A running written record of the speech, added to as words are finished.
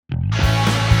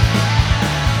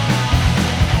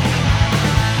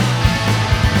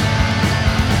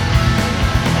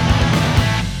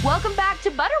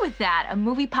That, a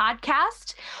movie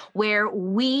podcast where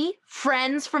we,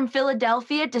 friends from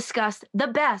Philadelphia, discuss the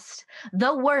best,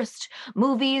 the worst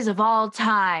movies of all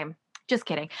time. Just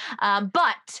kidding.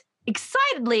 But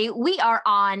excitedly, we are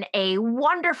on a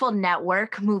wonderful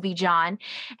network, Movie John,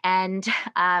 and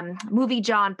Movie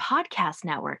John Podcast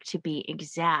Network, to be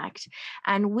exact.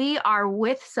 And we are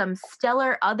with some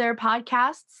stellar other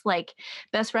podcasts like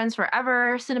Best Friends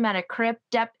Forever, Cinematic Crypt,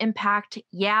 Depth Impact,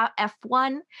 Yeah,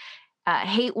 F1,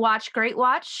 Hate Watch, Great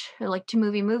Watch, like To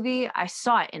Movie. I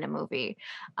saw it in a movie.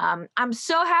 I'm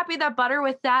so happy that Butter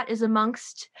With That is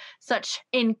amongst such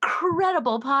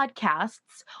incredible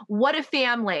podcasts. What a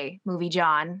family, Movie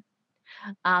John.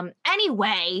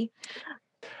 Anyway.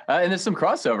 And there's some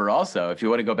crossover also. If you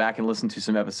want to go back and listen to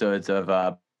some episodes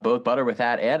of both Butter With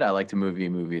That and I Like to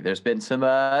Movie. There's been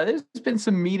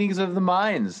some meetings of the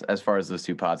minds as far as those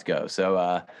two pods go.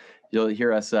 So you'll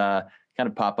hear us kind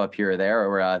of pop up here or there,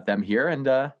 or them here. And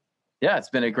yeah, it's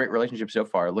been a great relationship so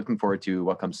far. Looking forward to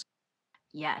what comes.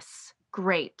 Yes,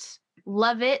 great.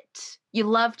 Love it. You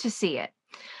love to see it.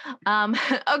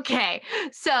 Okay,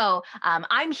 so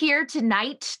I'm here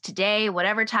today,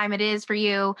 whatever time it is for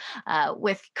you,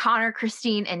 with Connor,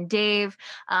 Christine, and Dave.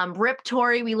 Rip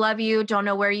Tori, we love you. Don't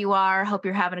know where you are. Hope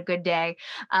you're having a good day.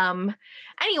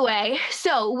 Anyway,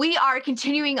 so we are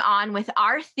continuing on with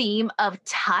our theme of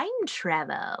time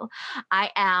travel.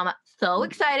 I am so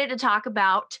excited to talk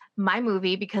about my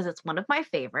movie because it's one of my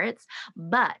favorites.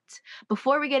 But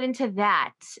before we get into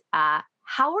that,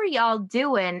 how are y'all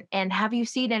doing, and have you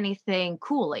seen anything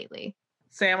cool lately?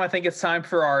 Sam, I think it's time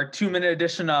for our 2-minute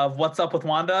edition of What's Up with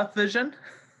WandaVision.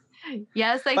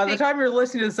 Yes, By the time you're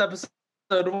listening to this episode,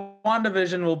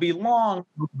 WandaVision will be long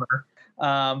over.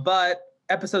 But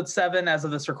episode 7, as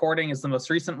of this recording, is the most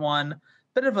recent one.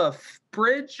 Bit of a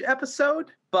bridge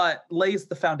episode, but lays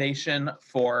the foundation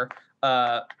for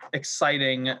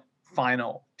exciting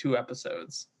final 2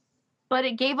 episodes. But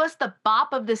it gave us the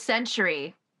bop of the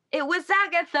century. It was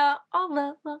Agatha.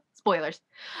 Oh, spoilers.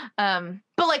 But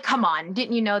like, come on.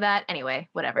 Didn't you know that? Anyway,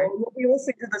 whatever. Well, we'll be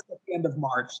listening to this at the end of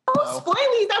March. Oh,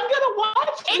 spoilies. I'm going to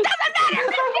watch it. It doesn't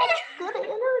matter. Good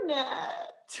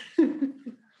internet.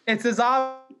 It's as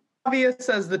obvious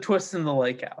as the twist in the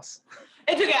lake house.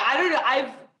 It's okay. I don't know.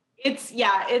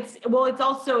 It's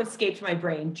also escaped my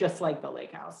brain, just like the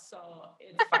lake house. So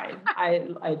it's fine. I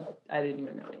didn't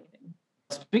even know anything.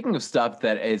 Speaking of stuff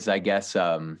that is, I guess,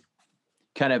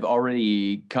 kind of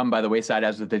already come by the wayside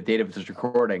as of the date of this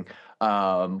recording.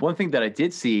 One thing that I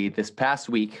did see this past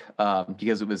week,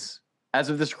 because it was, as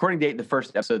of this recording date, the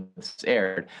first episode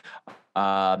aired, the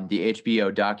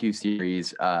HBO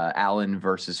docuseries Allen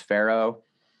versus Farrow,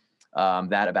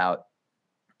 that about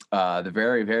the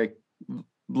very, very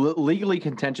legally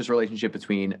contentious relationship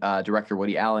between director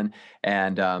Woody Allen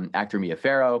and actor Mia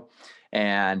Farrow,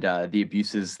 and the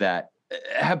abuses that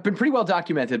have been pretty well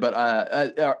documented, but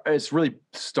it's really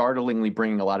startlingly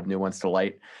bringing a lot of new ones to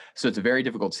light. So it's a very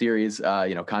difficult series.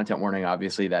 Content warning,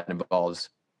 obviously, that involves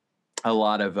a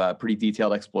lot of pretty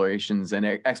detailed explorations and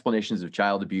explanations of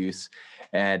child abuse,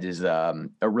 and is a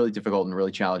really difficult and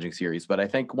really challenging series. But I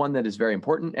think one that is very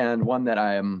important, and one that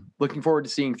I am looking forward to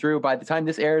seeing through. By the time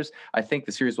this airs, I think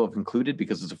the series will have concluded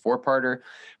because it's a 4-parter.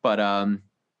 But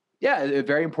yeah, a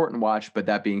very important watch. But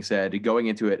that being said, going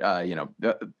into it,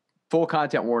 full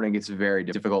content warning, it's very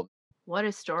difficult. What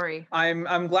a story.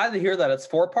 I'm glad to hear that it's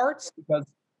 4 parts, because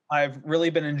I've really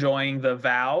been enjoying The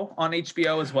Vow on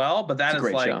HBO as well, but that is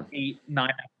like show. 8-9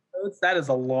 episodes. That is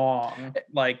a long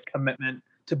commitment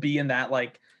to be in that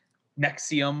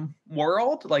NXIVM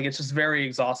world. It's just very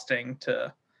exhausting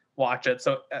to watch it.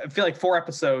 So I feel like 4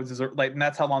 episodes is and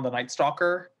that's how long the Night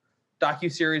Stalker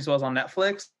docuseries was on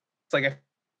Netflix. It's I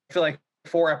feel like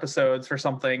 4 episodes for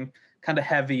something kind of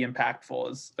heavy,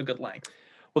 impactful is a good length.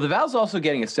 Well, The Vow's also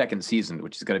getting a second season,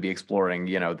 which is going to be exploring,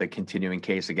 the continuing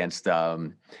case against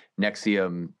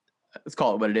NXIVM. Let's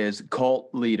call it what it is. Cult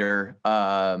leader.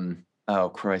 Oh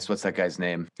Christ, what's that guy's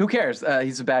name? Who cares?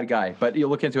 He's a bad guy, but you'll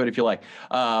look into it if you like.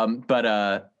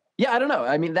 Yeah, I don't know.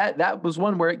 I mean, that was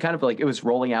one where it kind of it was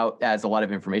rolling out as a lot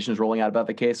of information was rolling out about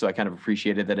the case. So I kind of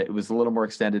appreciated that it was a little more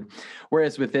extended.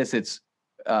 Whereas with this, it's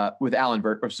with Allen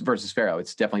versus Farrow,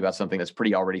 it's definitely about something that's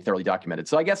pretty already thoroughly documented.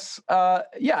 So I guess,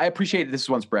 yeah, I appreciate this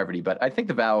one's brevity, but I think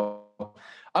The Vow,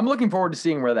 I'm looking forward to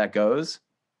seeing where that goes,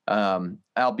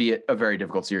 albeit a very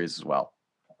difficult series as well.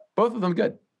 Both of them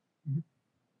good.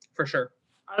 For sure.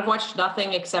 I've watched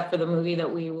nothing except for the movie that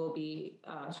we will be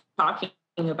talking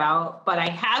about, but I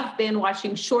have been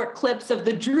watching short clips of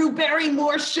the Drew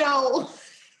Barrymore show.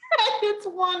 It's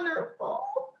wonderful.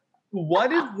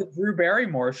 What is the Drew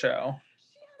Barrymore show?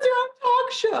 Their own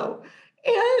talk show.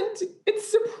 And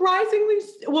it's surprisingly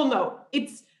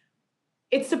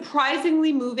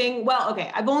moving. Well,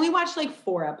 okay, I've only watched like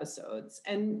 4 episodes,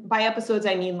 and by episodes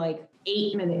I mean like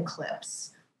 8-minute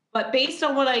clips. But based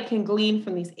on what I can glean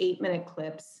from these 8-minute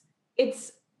clips,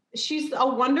 she's a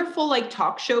wonderful like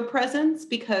talk show presence,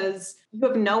 because you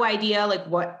have no idea like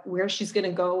where she's going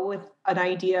to go with an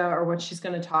idea or what she's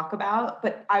going to talk about.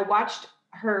 But I watched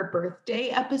her birthday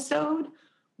episode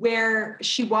where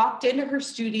she walked into her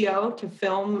studio to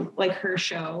film like her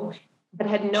show, but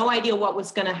had no idea what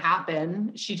was going to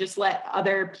happen. She just let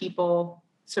other people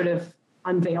sort of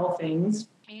unveil things.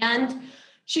 And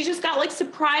she just got like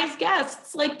surprise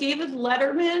guests. Like David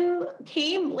Letterman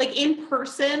came like in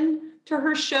person to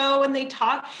her show and they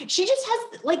talked. She just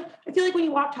has like, I feel like when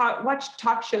you watch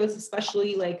talk shows,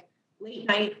 especially like late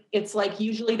night, it's like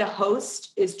usually the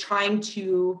host is trying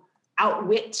to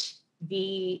outwit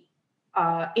the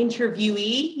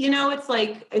interviewee. You know, it's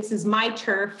like, this is my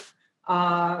turf.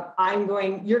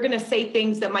 You're going to say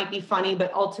things that might be funny,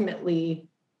 but ultimately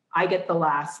I get the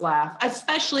last laugh,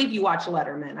 especially if you watch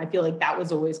Letterman. I feel like that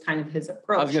was always kind of his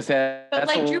approach. I was going to say, that's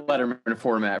like the Letterman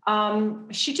format.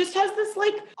 She just has this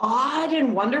like odd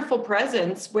and wonderful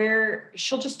presence where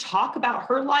she'll just talk about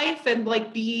her life and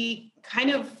like be kind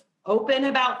of open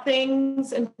about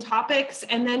things and topics.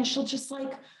 And then she'll just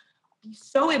like be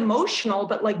so emotional,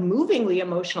 but like movingly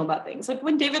emotional about things. Like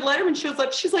when David Letterman shows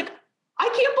up, she's like, I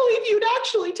can't believe you'd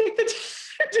actually take the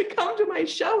time to come to my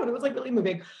show. And it was like really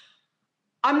moving.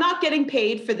 I'm not getting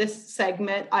paid for this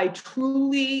segment. I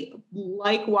truly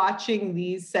like watching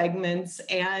these segments.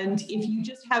 And if you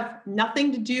just have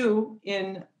nothing to do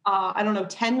in,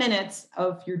 10 minutes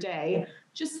of your day,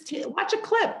 just watch a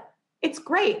clip. It's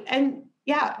great. And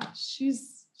yeah,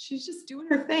 she's just doing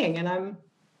her thing. And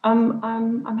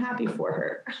I'm happy for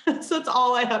her. So that's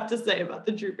all I have to say about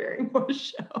the Drew Barrymore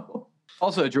show.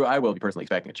 Also, Drew, I will be personally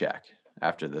expecting a check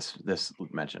after this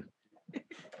mention.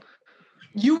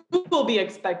 You will be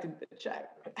expecting the check.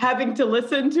 Having to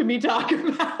listen to me talk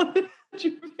about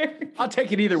Drew Barrymore. I'll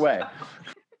take it either way.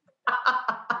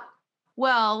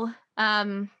 Well, I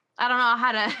don't know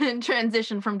how to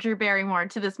transition from Drew Barrymore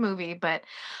to this movie, but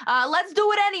let's do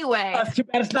it anyway. That's too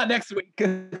bad it's not next week.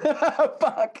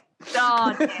 Fuck.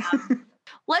 Oh, damn.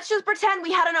 Let's just pretend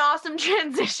we had an awesome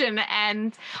transition.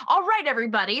 And all right,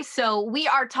 everybody. So we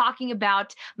are talking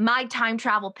about my time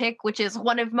travel pick, which is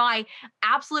one of my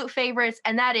absolute favorites.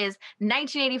 And that is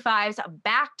 1985's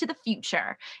Back to the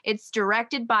Future. It's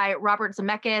directed by Robert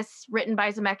Zemeckis, written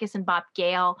by Zemeckis and Bob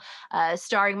Gale,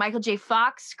 starring Michael J.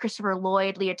 Fox, Christopher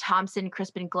Lloyd, Leah Thompson,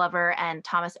 Crispin Glover, and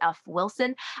Thomas F.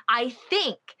 Wilson. I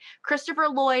think Christopher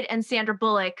Lloyd and Sandra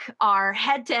Bullock are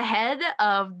head to head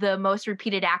of the most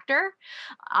repeated actor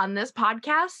on this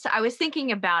podcast. I was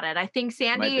thinking about it. I think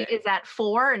Sandy is at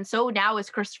 4, and so now is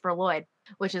Christopher Lloyd,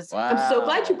 which is... Wow. I'm so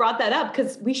glad you brought that up,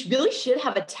 because we really should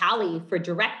have a tally for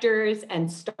directors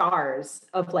and stars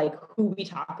of like who we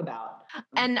talk about.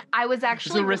 And I was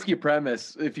actually... It's a risky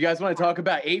premise. If you guys want to talk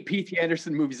about 8 P.T.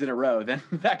 Anderson movies in a row, then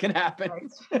that can happen.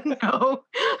 No.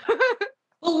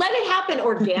 We'll let it happen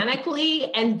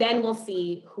organically, and then we'll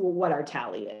see what our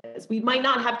tally is. We might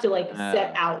not have to like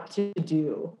set out to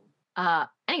do.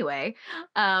 Anyway,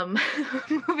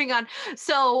 moving on.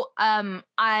 So,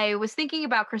 I was thinking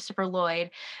about Christopher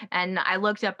Lloyd, and I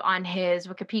looked up on his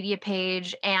Wikipedia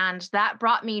page, and that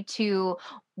brought me to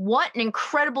what an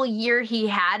incredible year he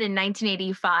had in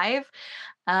 1985.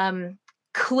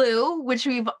 Clue, which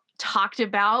we've talked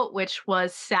about, which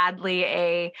was sadly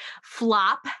a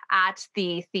flop at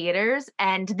the theaters,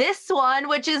 and this one,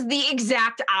 which is the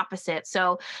exact opposite.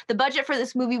 So the budget for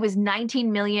this movie was $19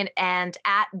 million, and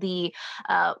at the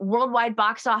worldwide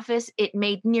box office, it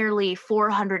made nearly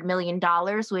 $400 million,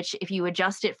 which if you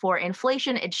adjust it for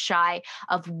inflation, it's shy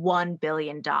of $1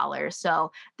 billion.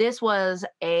 So this was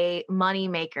a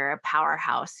moneymaker, a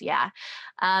powerhouse. Yeah.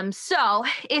 So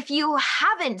if you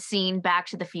haven't seen Back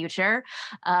to the Future,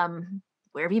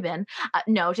 where have you been?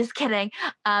 No, just kidding.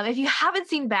 If you haven't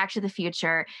seen Back to the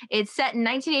Future, it's set in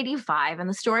 1985, and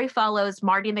the story follows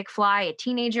Marty McFly, a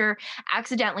teenager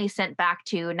accidentally sent back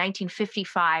to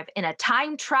 1955 in a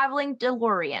time-traveling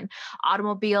DeLorean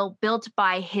automobile built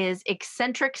by his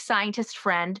eccentric scientist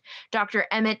friend, Dr.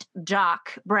 Emmett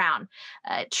Doc Brown.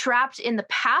 Trapped in the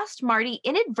past, Marty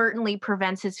inadvertently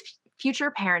prevents his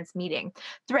future parents meeting,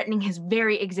 threatening his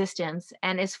very existence,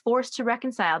 and is forced to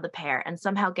reconcile the pair and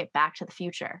somehow get back to the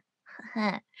future.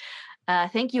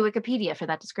 Thank you, Wikipedia, for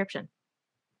that description.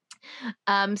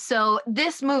 So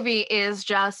this movie is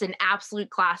just an absolute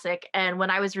classic. And when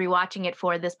I was rewatching it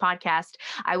for this podcast,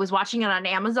 I was watching it on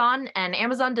Amazon, and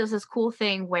Amazon does this cool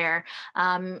thing where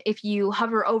if you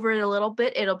hover over it a little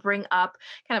bit, it'll bring up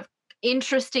kind of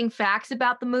interesting facts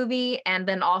about the movie, and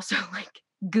then also like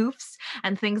goofs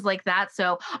and things like that.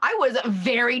 So I was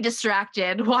very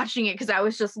distracted watching it because I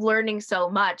was just learning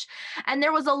so much. And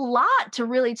there was a lot to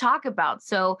really talk about.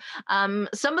 So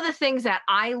some of the things that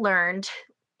I learned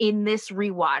in this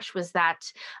rewatch was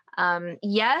that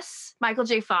yes, Michael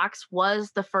J. Fox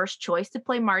was the first choice to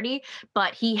play Marty,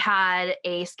 but he had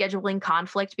a scheduling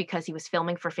conflict because he was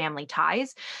filming for Family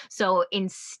Ties. So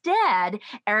instead,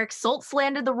 Eric Stoltz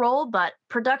landed the role, but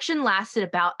production lasted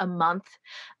about a month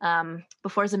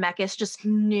before Zemeckis just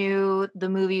knew the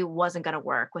movie wasn't going to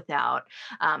work without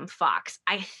Fox.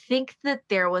 I think that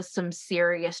there was some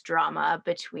serious drama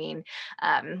between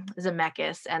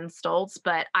Zemeckis and Stoltz,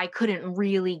 but I couldn't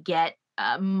really get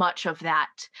much of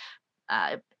that.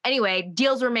 Anyway,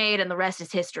 deals were made and the rest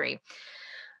is history.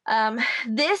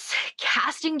 This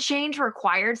casting change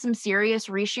required some serious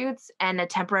reshoots and a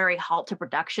temporary halt to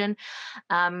production.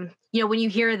 When you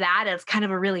hear that, it's kind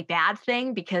of a really bad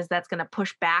thing because that's going to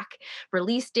push back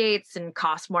release dates and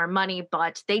cost more money,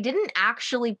 but they didn't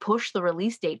actually push the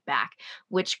release date back,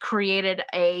 which created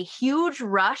a huge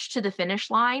rush to the finish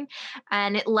line,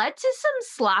 and it led to some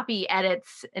sloppy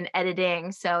edits and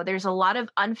editing. So there's a lot of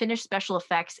unfinished special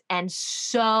effects and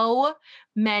so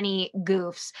many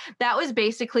goofs. That was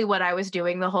basically what I was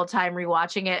doing the whole time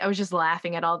rewatching it. I was just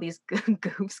laughing at all these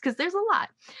goofs because there's a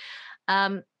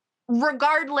lot.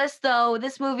 Regardless, though,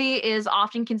 this movie is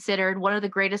often considered one of the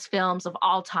greatest films of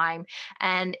all time.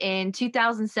 And in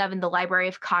 2007, the Library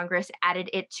of Congress added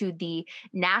it to the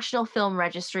National Film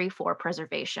Registry for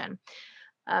preservation.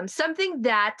 Something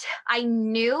that I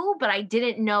knew, but I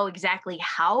didn't know exactly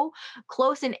how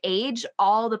close in age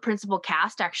all the principal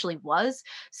cast actually was.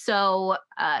 So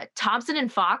Thompson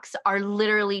and Fox are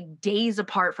literally days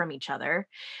apart from each other.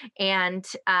 And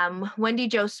Wendy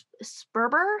Jo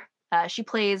Sperber, she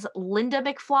plays Linda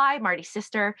McFly, Marty's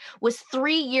sister, was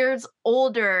 3 years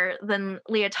older than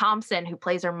Leah Thompson, who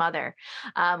plays her mother,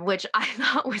 which I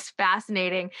thought was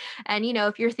fascinating. And,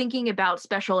 if you're thinking about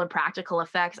special and practical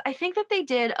effects, I think that they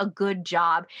did a good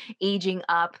job aging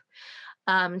up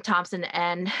Thompson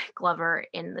and Glover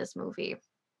in this movie.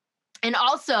 And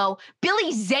also,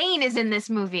 Billy Zane is in this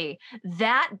movie.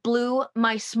 That blew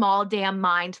my small damn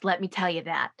mind, let me tell you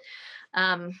that.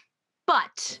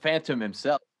 But Phantom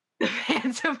himself.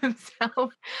 Phantom himself. I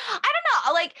don't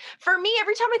know. Like, for me,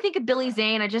 every time I think of Billy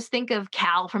Zane, I just think of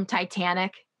Cal from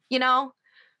Titanic.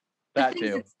 That too.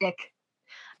 That stick.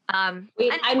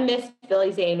 Wait, I missed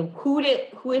Billy Zane. Who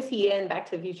is he in Back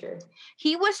to the Future?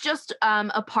 He was just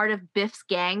a part of Biff's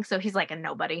gang, so he's like a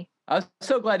nobody. I was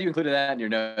so glad you included that in your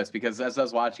notes because as I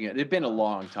was watching it, it'd been a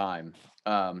long time.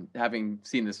 Having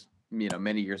seen this,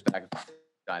 many years back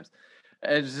times.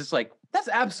 It was just like, that's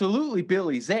absolutely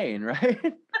Billy Zane,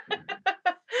 right?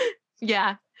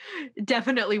 Yeah,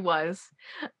 definitely was.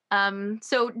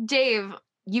 So Dave,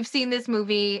 you've seen this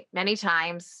movie many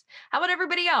times. How about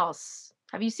everybody else?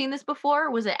 Have you seen this before?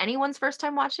 Was it anyone's first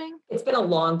time watching? It's been a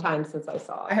long time since I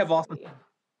saw it. I have also.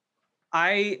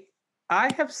 I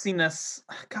have seen this.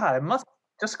 God, it must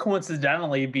just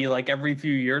coincidentally be like every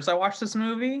few years I watch this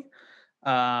movie.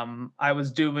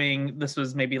 This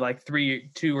was maybe like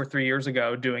 2 or 3 years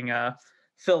ago, doing a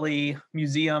Philly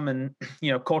museum and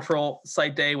cultural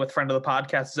site day with friend of the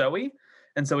podcast Zoe,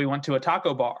 and so we went to a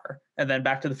taco bar, and then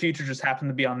Back to the Future just happened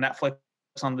to be on Netflix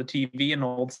on the TV in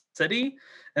Old City,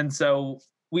 and so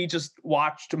we just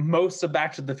watched most of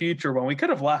Back to the Future when we could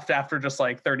have left after just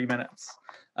like 30 minutes.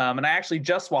 And I actually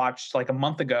just watched like a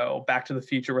month ago Back to the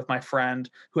Future with my friend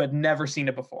who had never seen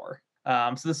it before.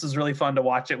 So this is really fun to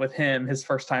watch it with him, his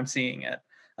first time seeing it,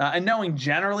 and knowing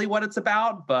generally what it's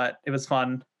about, but it was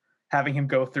fun having him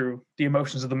go through the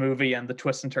emotions of the movie and the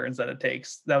twists and turns that it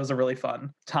takes. That was a really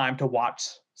fun time to watch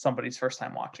somebody's first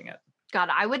time watching it. God,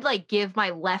 I would give my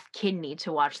left kidney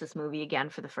to watch this movie again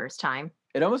for the first time.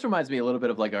 It almost reminds me a little bit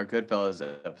of like our Goodfellas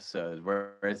episode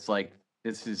where it's like,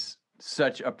 this is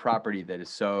such a property that is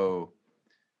so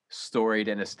storied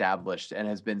and established and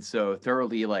has been so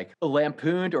thoroughly like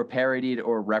lampooned or parodied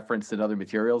or referenced in other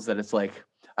materials that it's like,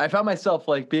 I found myself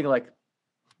like being like,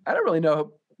 I don't really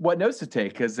know what notes to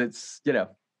take because it's,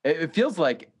 it feels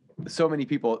like so many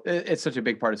people, it's such a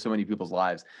big part of so many people's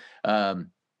lives.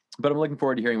 But I'm looking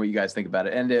forward to hearing what you guys think about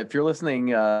it. And if you're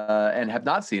listening and have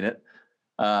not seen it,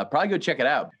 probably go check it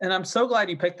out. And I'm so glad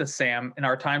you picked this, Sam, in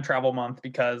our time travel month,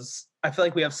 because I feel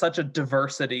like we have such a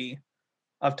diversity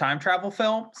of time travel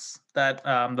films that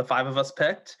the five of us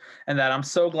picked, and that I'm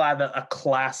so glad that a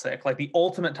classic, like the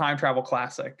ultimate time travel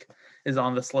classic, is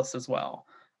on this list as well.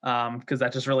 Because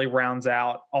that just really rounds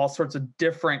out all sorts of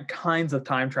different kinds of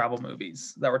time travel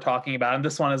movies that we're talking about. And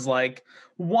this one is like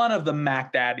one of the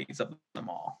Mac Daddies of them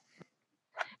all.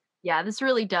 Yeah, this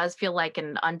really does feel like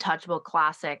an untouchable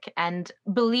classic. And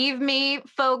believe me,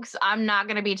 folks, I'm not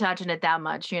going to be touching it that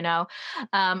much, you know?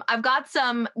 I've got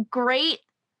some great,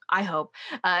 I hope,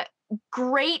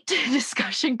 great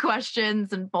discussion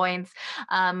questions and points.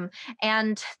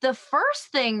 And the first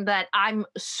thing that I'm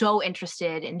so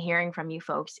interested in hearing from you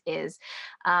folks is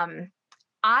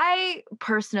I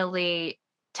personally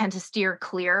tend to steer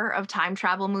clear of time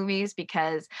travel movies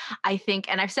because I think,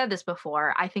 and I've said this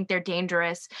before, I think they're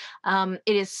dangerous. It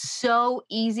is so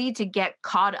easy to get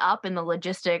caught up in the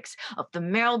logistics of the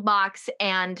mailbox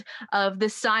and of the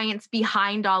science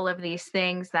behind all of these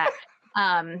things that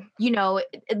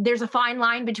there's a fine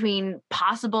line between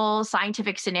possible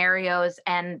scientific scenarios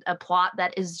and a plot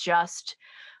that is just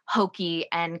hokey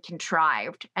and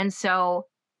contrived. And so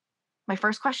my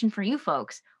first question for you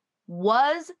folks,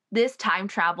 was this time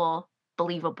travel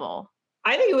believable?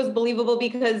 I think it was believable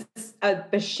because a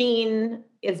machine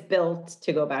is built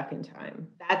to go back in time.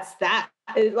 That's that.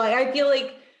 Like, I feel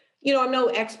like, I'm no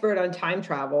expert on time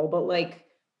travel, but like,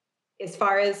 as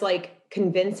far as like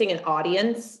convincing an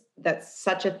audience that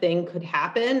such a thing could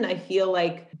happen, I feel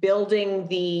like building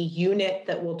the unit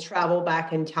that will travel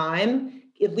back in time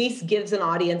at least gives an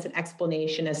audience an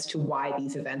explanation as to why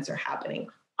these events are happening.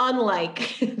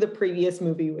 Unlike the previous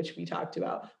movie, which we talked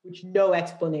about, which no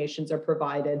explanations are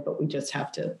provided, but we just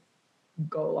have to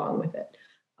go along with it.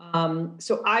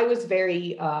 So I was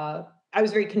very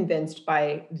convinced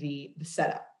by the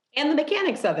setup and the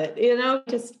mechanics of it.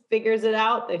 Just figures it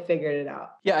out. They figured it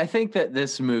out. Yeah, I think that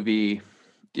this movie,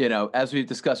 as we've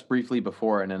discussed briefly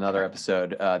before in another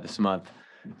episode this month,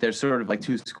 there's sort of like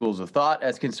two schools of thought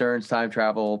as concerns time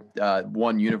travel.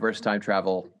 One universe time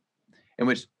travel, in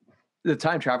which the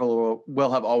time travel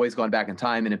will have always gone back in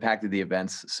time and impacted the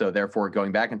events. So therefore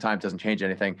going back in time doesn't change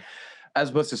anything,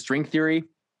 as opposed to string theory,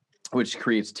 which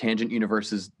creates tangent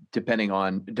universes depending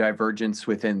on divergence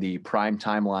within the prime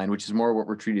timeline, which is more what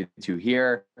we're treated to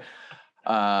here.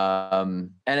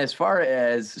 And as far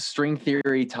as string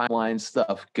theory timeline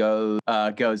stuff goes,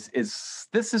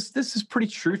 this is pretty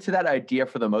true to that idea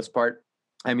for the most part.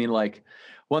 I mean, like,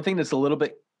 one thing that's a little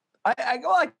bit,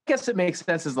 I guess it makes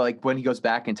sense is like when he goes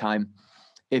back in time,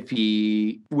 if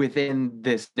he within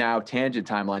this now tangent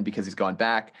timeline, because he's gone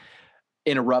back,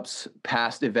 interrupts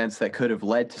past events that could have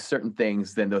led to certain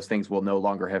things, then those things will no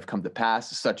longer have come to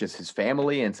pass, such as his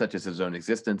family and such as his own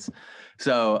existence.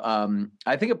 So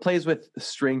I think it plays with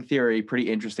string theory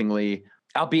pretty interestingly,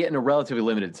 albeit in a relatively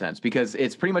limited sense, because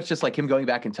it's pretty much just like him going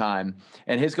back in time,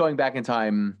 and his going back in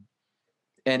time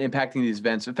and impacting these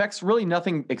events affects really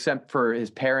nothing except for his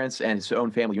parents and his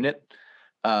own family unit.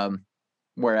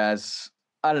 Whereas,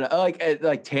 I don't know,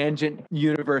 like tangent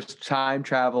universe time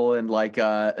travel and like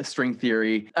string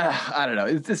theory. I don't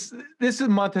know. This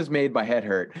month has made my head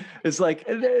hurt. It's like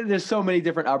there's so many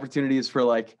different opportunities for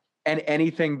like, and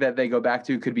anything that they go back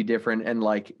to could be different. And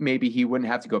like maybe he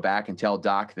wouldn't have to go back and tell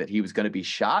Doc that he was going to be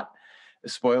shot.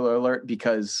 Spoiler alert,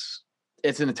 because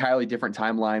it's an entirely different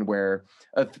timeline where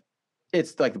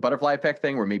it's like the butterfly effect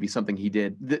thing, where maybe something he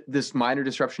did, this minor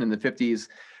disruption in the 50s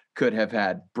could have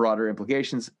had broader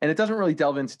implications. And it doesn't really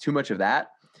delve into too much of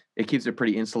that. It keeps it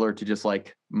pretty insular to just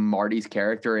like Marty's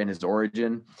character and his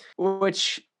origin,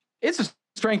 which is a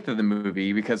strength of the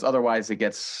movie, because otherwise it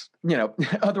gets,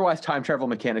 otherwise time travel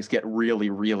mechanics get really,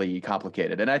 really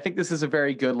complicated. And I think this is a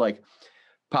very good, like,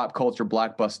 pop culture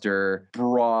blockbuster,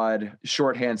 broad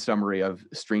shorthand summary of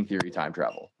string theory time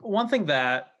travel. One thing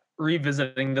that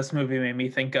revisiting this movie made me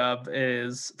think of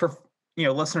is, for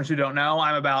listeners who don't know,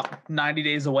 I'm about 90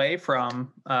 days away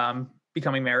from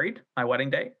becoming married, my wedding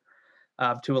day,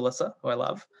 to Alyssa, who I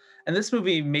love. And this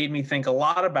movie made me think a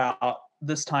lot about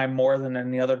this time more than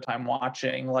any other time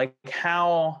watching, like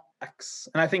how,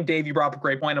 and I think Dave, you brought up a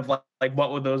great point of like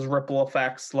what would those ripple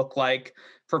effects look like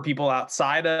for people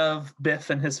outside of Biff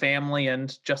and his family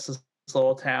and just this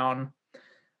little town.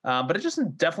 But it just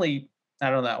definitely,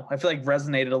 I don't know, I feel like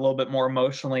resonated a little bit more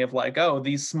emotionally of like, oh,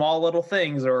 these small little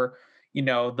things, or,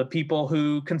 the people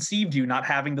who conceived you not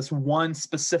having this one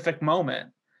specific moment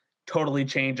totally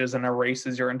changes and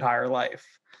erases your entire life.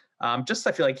 I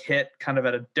feel like hit kind of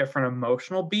at a different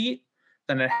emotional beat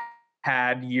than it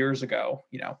had years ago,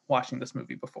 watching this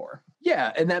movie before.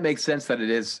 Yeah. And that makes sense that it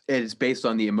is based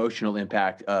on the emotional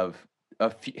impact of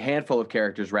a handful of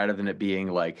characters rather than it being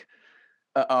like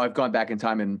I've gone back in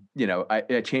time and,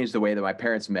 I changed the way that my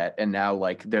parents met. And now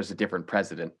like there's a different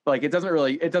president. Like it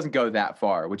doesn't go that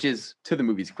far, which is to the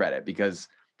movie's credit because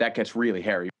that gets really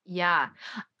hairy. Yeah.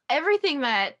 Everything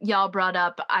that y'all brought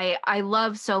up, I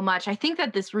love so much. I think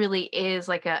that this really is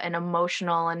like an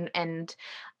emotional and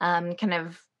kind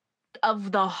of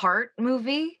the heart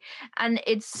movie. And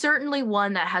it's certainly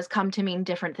one that has come to mean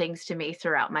different things to me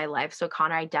throughout my life. So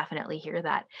Connor, I definitely hear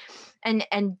that.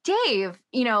 And Dave,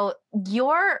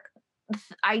 your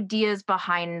ideas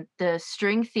behind the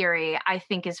string theory, I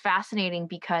think is fascinating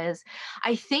because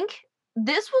I think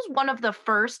this was one of the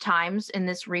first times in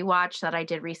this rewatch that I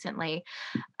did recently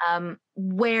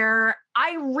where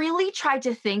I really tried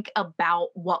to think about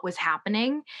what was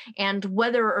happening and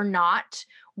whether or not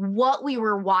what we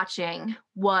were watching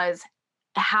was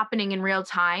happening in real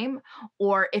time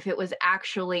or if it was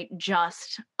actually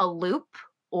just a loop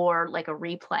or like a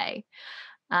replay.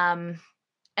 And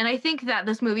I think that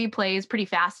this movie plays pretty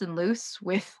fast and loose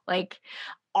with like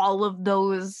all of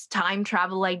those time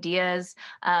travel ideas.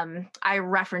 I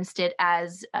referenced it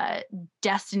as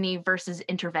destiny versus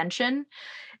intervention.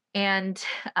 And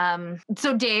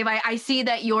so Dave, I see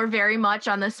that you're very much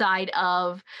on the side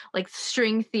of like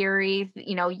string theory.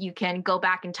 You can go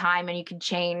back in time and you can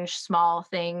change small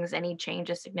things. Any change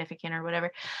is significant or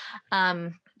whatever.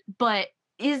 But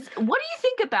what do you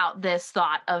think about this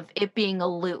thought of it being a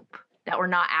loop that we're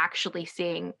not actually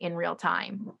seeing in real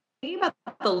time? Thinking about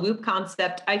the loop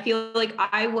concept, I feel like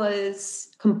I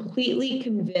was completely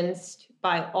convinced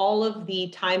by all of the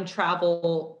time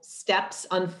travel steps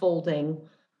unfolding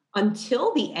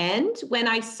until the end when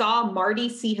I saw Marty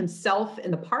see himself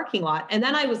in the parking lot. And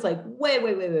then I was like,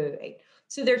 wait.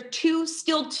 So there's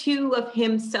still two of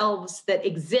himselves that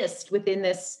exist within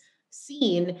this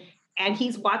scene. And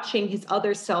he's watching his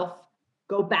other self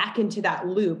go back into that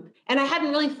loop. And I hadn't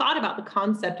really thought about the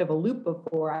concept of a loop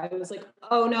before. I was like,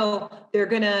 oh no, they're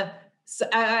going to,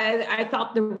 I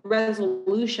thought the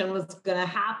resolution was going to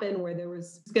happen where there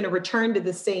was going to return to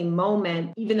the same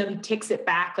moment, even though he takes it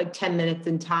back like 10 minutes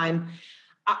in time.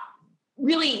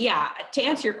 Really, yeah, to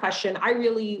answer your question, I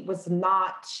really was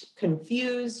not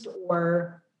confused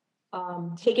or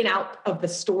taken out of the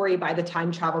story by the time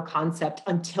travel concept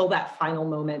until that final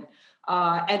moment.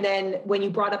 And then when you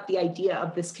brought up the idea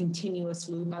of this continuous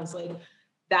loop, I was like,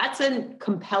 that's a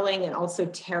compelling and also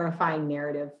terrifying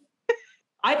narrative.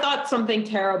 I thought something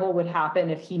terrible would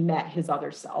happen if he met his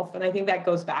other self. And I think that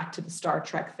goes back to the Star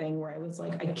Trek thing where I was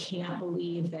like, I can't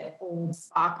believe that old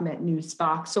Spock met new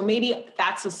Spock. So maybe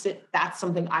that's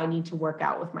something I need to work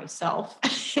out with myself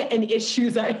and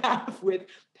issues I have with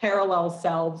parallel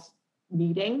selves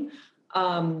meeting.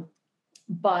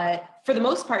 But for the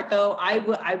most part, though,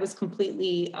 I was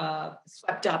completely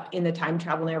swept up in the time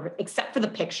travel narrative, except for the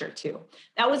picture, too.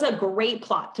 That was a great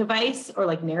plot device or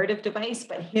like narrative device,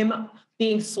 but him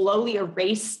being slowly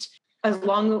erased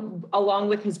along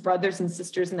with his brothers and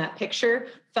sisters in that picture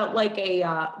felt like a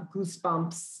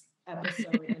Goosebumps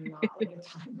episode and not like a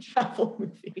time travel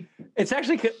movie. It's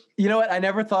actually, you know what? I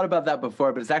never thought about that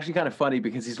before, but it's actually kind of funny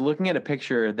because he's looking at a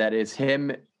picture that is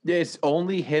him. It's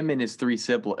only him and his two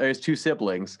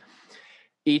siblings,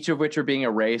 each of which are being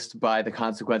erased by the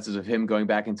consequences of him going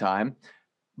back in time.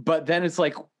 But then it's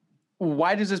like,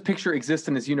 why does this picture exist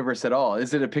in this universe at all?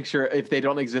 Is it a picture, if they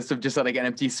don't exist, of just like an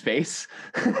empty space?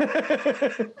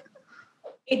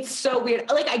 It's so weird.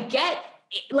 Like I get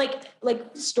like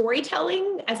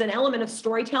storytelling as an element of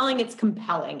storytelling, it's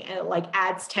compelling and it like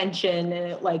adds tension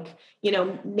and it like,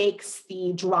 makes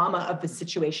the drama of the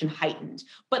situation heightened.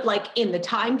 But like in the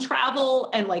time travel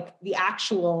and like the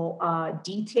actual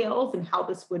details and how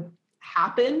this would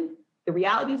happen, the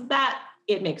realities of that,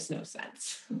 it makes no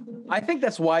sense. I think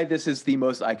that's why this is the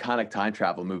most iconic time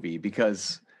travel movie,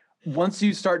 because once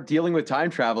you start dealing with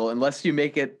time travel, unless you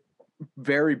make it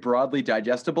very broadly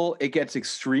digestible, it gets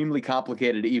extremely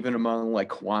complicated even among like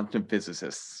quantum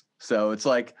physicists. So it's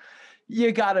like,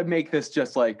 you got to make this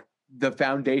just like the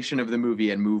foundation of the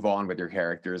movie and move on with your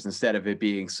characters instead of it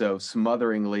being so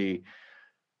smotheringly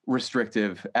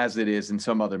restrictive as it is in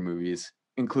some other movies,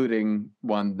 including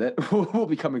one that we'll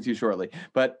be coming to shortly.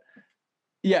 But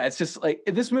yeah, it's just like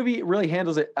this movie really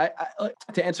handles it. I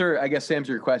to answer, I guess, Sam's,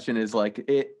 your question is like,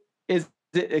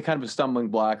 it kind of a stumbling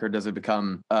block, or does it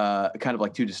become kind of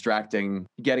like too distracting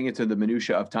getting into the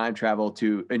minutia of time travel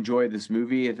to enjoy this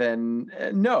movie? Then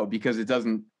no, because it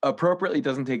doesn't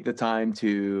take the time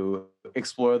to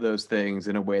explore those things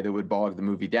in a way that would bog the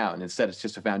movie down. Instead, it's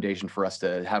just a foundation for us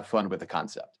to have fun with the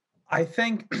concept. I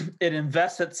think it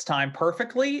invests its time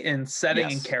perfectly in setting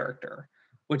and character.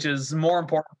 which is more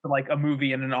important for like a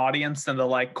movie and an audience than the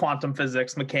like quantum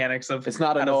physics mechanics of it's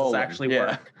not how a does Nolan. this actually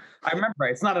work. I remember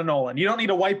it's not a Nolan. You don't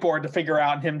need a whiteboard to figure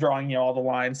out him drawing all the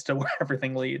lines to where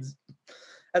everything leads.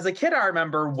 As a kid, I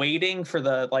remember waiting for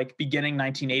the like beginning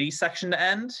 1980 section to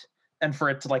end and for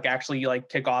it to like actually like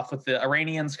kick off with the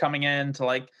Iranians coming in to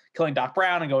like killing Doc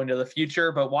Brown and going to the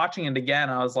future. But watching it again,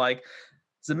 I was like,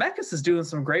 Zemeckis is doing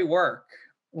some great work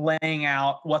laying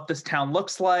out what this town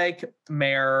looks like.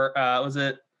 Mayor, was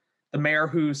it the mayor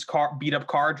whose beat up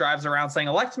car drives around saying,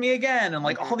 elect me again? And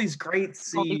like all these great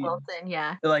scenes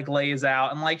yeah. It like lays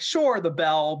out. And like, sure, the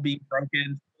bell being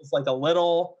broken is like a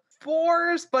little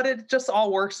forced, but it just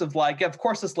all works of like, of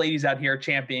course, this lady's out here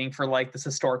championing for like this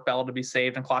historic bell to be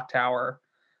saved in Clock Tower.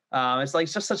 It's like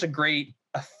just such a great,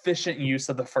 efficient use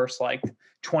of the first like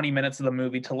 20 minutes of the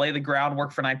movie to lay the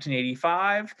groundwork for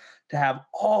 1985, to have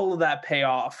all of that pay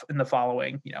off in the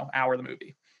following, hour of the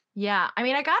movie. Yeah. I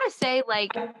mean, I gotta say,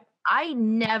 like, I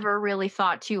never really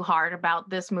thought too hard about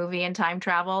this movie and time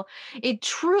travel. It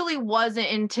truly wasn't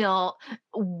until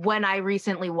when I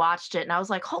recently watched it and I was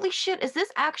like, holy shit, is this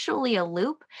actually a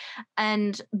loop?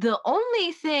 And the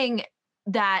only thing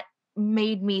that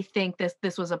made me think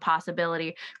this was a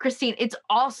possibility, Christine, it's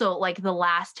also like the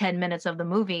last 10 minutes of the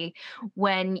movie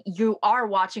when you are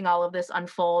watching all of this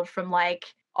unfold from like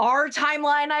our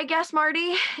timeline, I guess,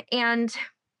 Marty. And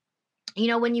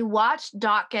when you watch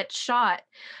Doc get shot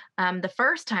the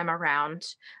first time around,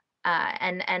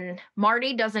 and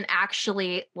Marty doesn't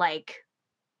actually like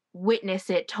witness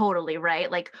it totally,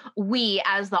 right? Like we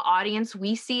as the audience,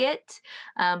 we see it,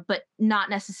 but not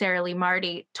necessarily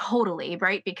Marty totally,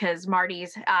 right? Because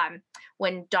Marty's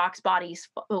when Doc's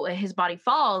his body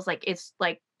falls, like it's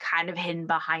like kind of hidden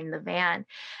behind the van,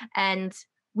 and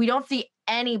we don't see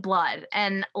any blood.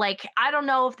 And like, I don't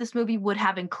know if this movie would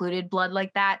have included blood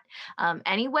like that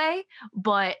anyway,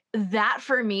 but that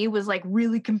for me was like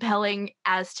really compelling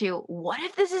as to what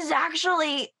if this is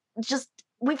actually just,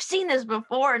 we've seen this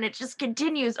before and it just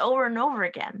continues over and over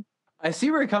again. I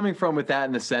see where you're coming from with that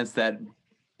in the sense that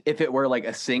if it were like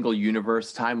a single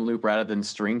universe time loop rather than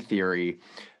string theory,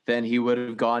 then he would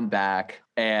have gone back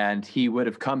and he would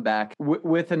have come back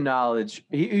with a knowledge.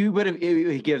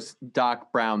 He gives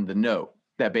Doc Brown the note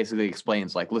that basically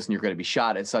explains like, listen, you're going to be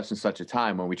shot at such and such a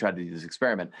time when we try to do this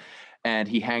experiment. And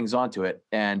he hangs on to it.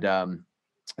 And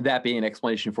that being an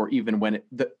explanation for even when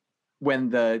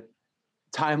the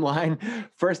timeline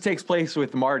first takes place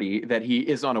with Marty, that he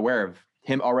is unaware of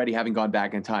him already having gone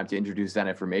back in time to introduce that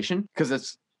information. Because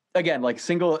it's, again, like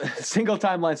single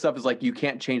timeline stuff is like, you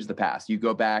can't change the past. You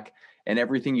go back and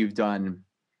everything you've done,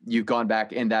 you've gone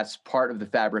back, and that's part of the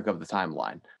fabric of the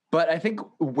timeline. But I think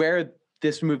where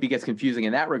this movie gets confusing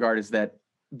in that regard is that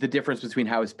the difference between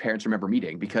how his parents remember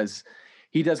meeting, because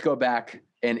he does go back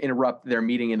and interrupt their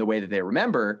meeting in the way that they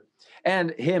remember,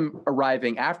 and him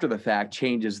arriving after the fact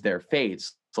changes their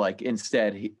fates. Like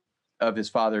instead of his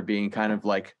father being kind of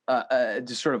like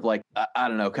just sort of like I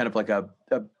don't know, kind of like a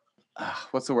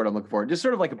what's the word I'm looking for? Just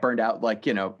sort of like a burned out, like,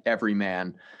 every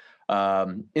man.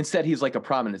 Instead, he's like a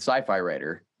prominent sci-fi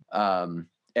writer.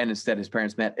 And instead his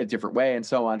parents met a different way and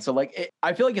so on. So like,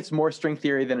 I feel like it's more string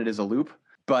theory than it is a loop,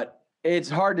 but it's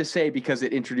hard to say because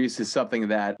it introduces something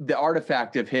that the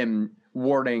artifact of him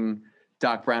warning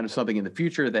Doc Brown of something in the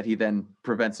future that he then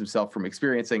prevents himself from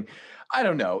experiencing. I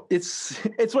don't know. It's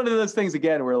one of those things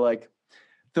again, where like,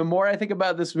 the more I think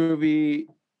about this movie,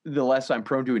 the less I'm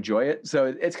prone to enjoy it.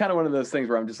 So it's kind of one of those things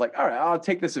where I'm just like, all right, I'll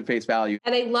take this at face value.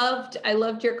 And I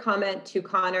loved your comment to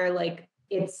Connor. Like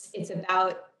it's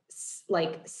about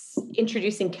like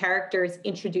introducing characters,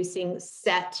 introducing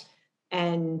set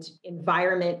and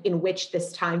environment in which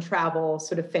this time travel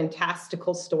sort of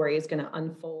fantastical story is going to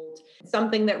unfold.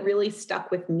 Something that really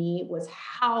stuck with me was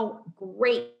how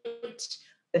great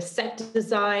the set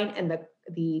design and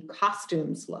the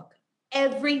costumes look.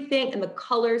 Everything and the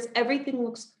colors, everything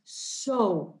looks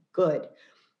so good.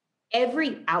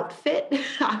 Every outfit,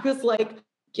 I was like,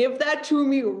 give that to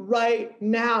me right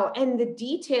now. And the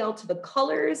detail to the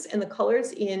colors and the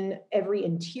colors in every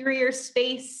interior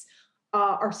space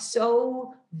are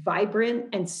so vibrant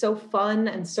and so fun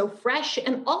and so fresh.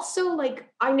 And also, like,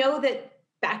 I know that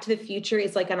Back to the Future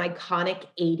is like an iconic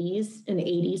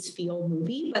 80s feel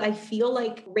movie, but I feel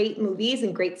like great movies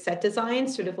and great set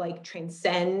designs sort of like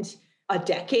transcend a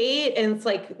decade. And it's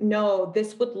like, no,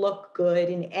 this would look good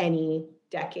in any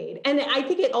decade. And I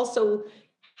think it also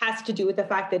has to do with the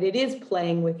fact that it is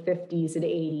playing with 50s and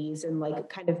 80s and like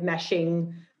kind of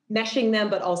meshing them,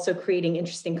 but also creating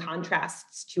interesting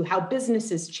contrasts to how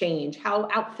businesses change, how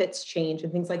outfits change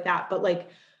and things like that. But like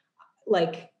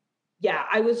yeah,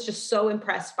 I was just so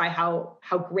impressed by how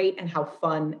great and how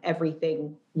fun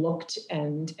everything looked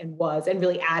and was, and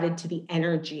really added to the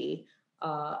energy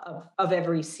of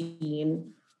every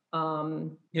scene.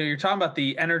 You're talking about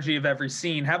the energy of every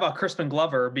scene. How about Crispin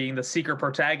Glover being the secret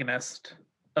protagonist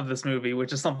of this movie,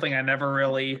 which is something I never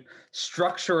really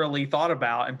structurally thought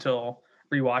about until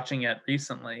rewatching it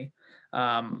recently.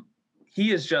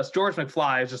 He is just, George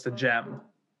McFly is just a gem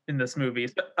in this movie.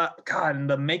 God, and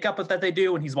the makeup that they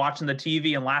do when he's watching the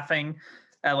TV and laughing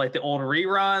at like the old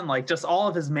rerun, like just all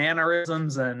of his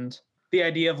mannerisms, and the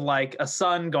idea of like a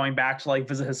son going back to like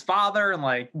visit his father, and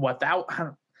like what that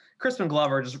Crispin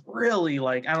Glover just really,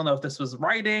 like, I don't know if this was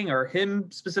writing or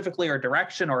him specifically or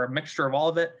direction or a mixture of all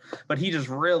of it, but he just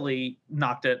really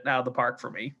knocked it out of the park for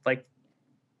me, like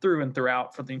through and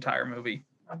throughout for the entire movie.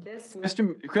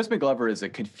 Crispin Glover is a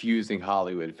confusing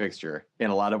Hollywood fixture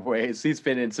in a lot of ways. He's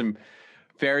been in some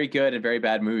very good and very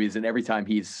bad movies, and every time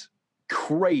he's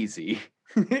crazy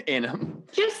in them.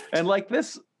 And like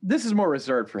this is more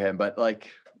reserved for him, but like,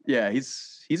 yeah,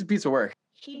 he's a piece of work.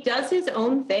 He does his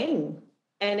own thing,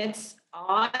 and it's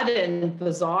odd and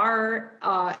bizarre.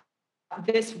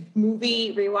 This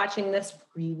movie, rewatching this,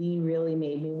 really, really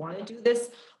made me want to do this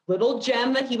little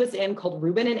gem that he was in called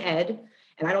Ruben and Ed.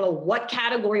 And I don't know what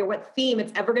category or what theme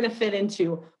it's ever going to fit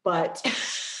into, but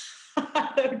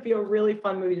that would be a really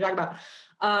fun movie to talk about.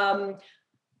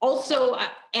 Also,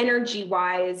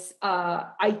 energy-wise,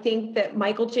 I think that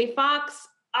Michael J. Fox,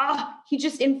 he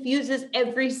just infuses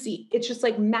every scene. It's just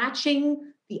like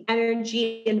matching the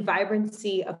energy and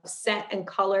vibrancy of set and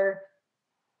color.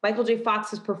 Michael J.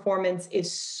 Fox's performance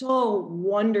is so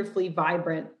wonderfully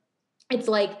vibrant. It's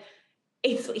like,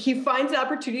 he finds the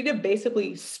opportunity to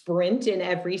basically sprint in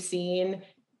every scene.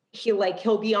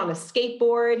 He'll be on a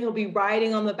skateboard. He'll be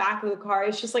riding on the back of the car.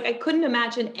 It's just like, I couldn't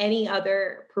imagine any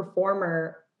other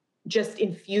performer just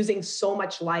infusing so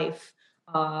much life,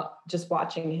 just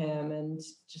watching him, and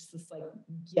just this like,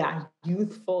 yeah,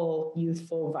 youthful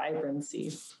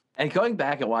vibrancy. And going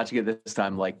back and watching it this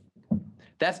time, like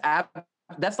that's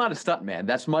not a stunt man.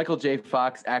 That's Michael J.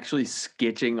 Fox actually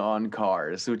sketching on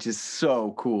cars, which is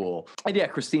so cool. And yeah,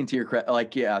 Christine, to your credit,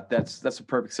 like, yeah, that's a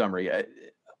perfect summary.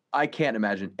 I can't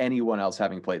imagine anyone else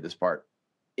having played this part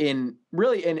in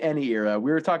any era.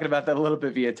 We were talking about that a little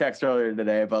bit via text earlier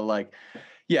today, but like,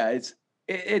 yeah,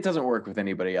 it doesn't work with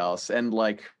anybody else. And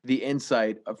like the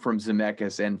insight from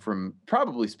Zemeckis and from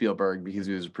probably Spielberg, because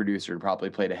he was a producer and probably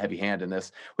played a heavy hand in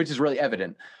this, which is really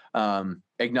evident.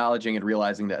 Acknowledging and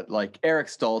realizing that like Eric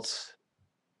Stoltz,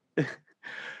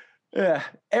 yeah,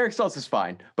 Eric Stoltz is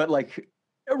fine, but like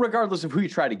regardless of who you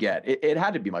try to get, it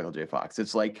had to be Michael J. Fox.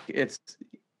 It's like it's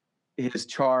his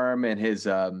charm and his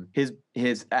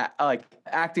like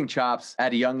acting chops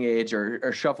at a young age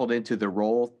are shuffled into the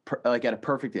role like at a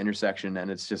perfect intersection, and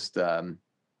it's just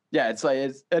yeah, it's like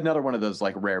it's another one of those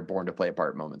like rare born to play a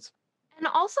part moments. And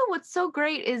also, what's so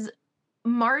great is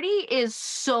Marty is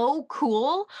so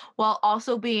cool while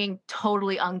also being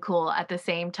totally uncool at the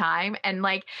same time. And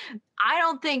like, I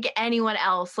don't think anyone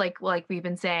else, like we've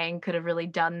been saying, could have really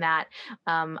done that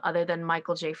other than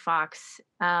Michael J. Fox.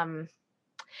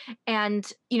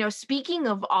 And, you know, speaking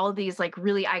of all of these like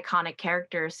really iconic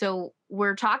characters, so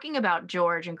we're talking about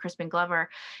George and Crispin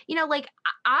Glover, you know, like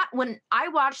when I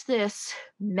watched this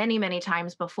many, many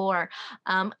times before,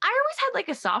 I always had like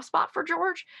a soft spot for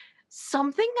George.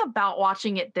 Something about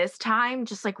watching it this time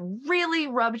just like really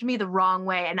rubbed me the wrong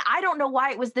way. And I don't know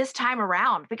why it was this time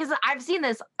around, because I've seen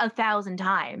this 1,000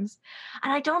 times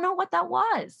and I don't know what that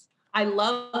was. I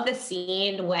love the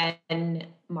scene when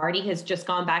Marty has just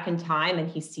gone back in time and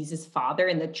he sees his father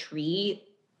in the tree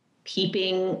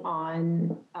peeping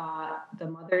on the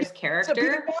mother's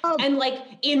character. And like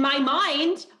in my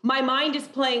mind is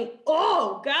playing,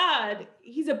 oh God,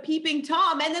 he's a peeping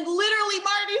Tom. And then literally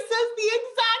Marty says the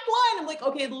exact line. I'm like,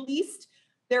 okay, at least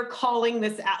they're calling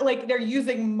this out. Like they're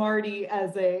using Marty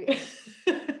as a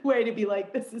way to be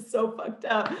like, this is so fucked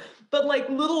up. But like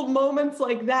little moments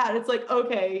like that, it's like,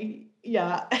 okay,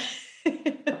 yeah.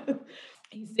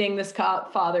 He's seeing this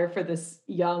father for this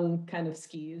young kind of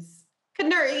skis.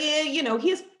 You know,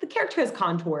 the character has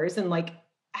contours and like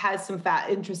has some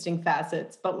interesting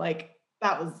facets, but like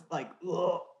that was like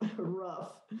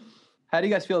rough. How do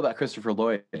you guys feel about Christopher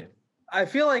Lloyd? I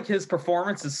feel like his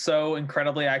performance is so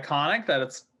incredibly iconic that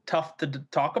it's tough to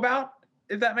talk about,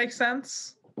 if that makes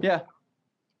sense. Yeah.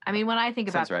 I mean, when I think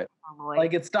about right. Lloyd,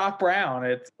 like it's Doc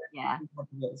Brown. Yeah.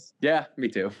 Yeah, me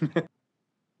too.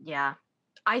 Yeah.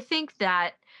 I think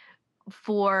that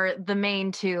for the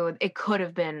main two, it could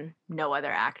have been no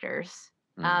other actors.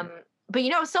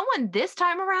 But someone this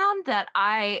time around that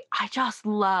I just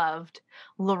loved,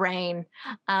 Lorraine.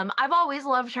 I've always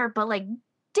loved her, but like,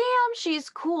 damn, she's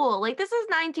cool. Like, this is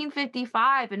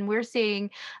 1955, and we're seeing,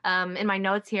 in my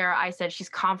notes here, I said she's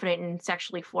confident and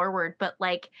sexually forward, but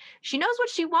like, she knows what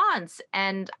she wants,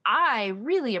 and I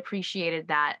really appreciated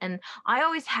that, and I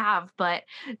always have. But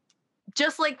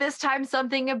just like this time,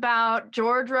 something about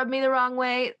George rubbed me the wrong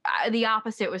way. The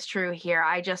opposite was true here.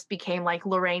 I just became like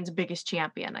Lorraine's biggest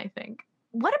champion, I think.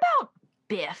 What about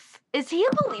Biff? Is he a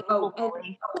believable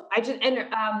bully? I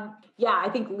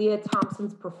think Leah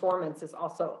Thompson's performance is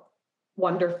also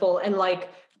wonderful, and like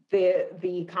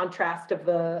the contrast of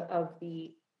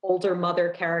the older mother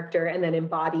character and then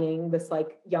embodying this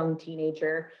like young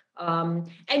teenager. I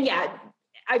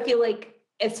feel like,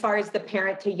 as far as the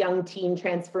parent to young teen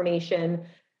transformation,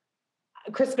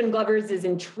 Crispin Glover's is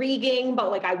intriguing,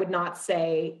 but like, I would not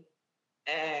say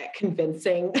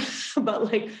convincing.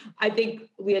 But like, I think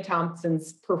Leah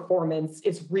Thompson's performance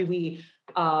is really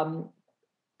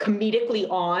comedically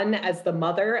on as the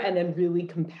mother, and then really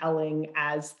compelling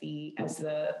as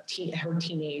her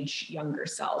teenage younger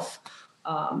self.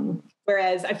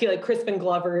 Whereas I feel like Crispin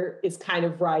Glover is kind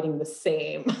of riding the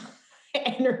same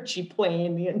energy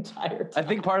plane the entire time. I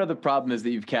think part of the problem is that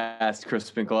you've cast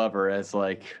Crispin Glover as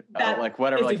like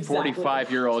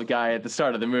 45-year-old guy at the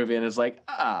start of the movie, and it's like,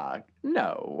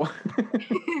 no.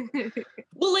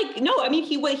 Well, like, no, I mean,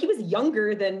 he was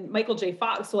younger than Michael J.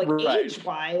 Fox, so like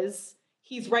age-wise,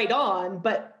 he's right on,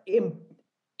 but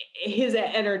his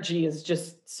energy is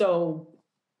just so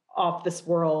off this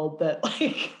world that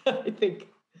like I think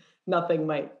nothing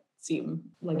might seem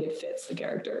like it fits the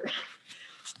character.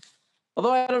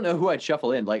 Although I don't know who I'd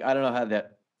shuffle in. Like, I don't know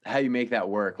how you make that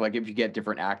work. Like, if you get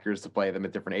different actors to play them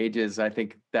at different ages, I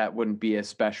think that wouldn't be as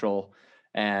special.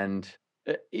 And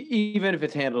even if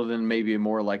it's handled in maybe a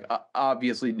more like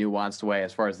obviously nuanced way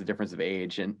as far as the difference of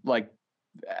age and like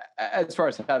as far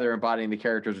as how they're embodying the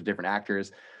characters with different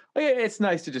actors, like, it's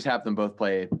nice to just have them both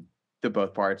play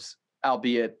both parts,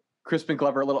 albeit Crispin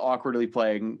Glover a little awkwardly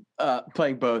playing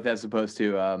both, as opposed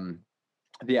to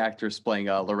the actress playing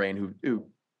Lorraine who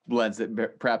blends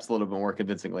it perhaps a little bit more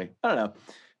convincingly. I don't know.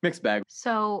 Mixed bag.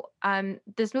 So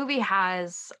this movie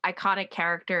has iconic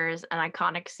characters and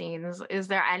iconic scenes. Is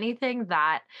there anything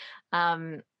that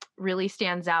really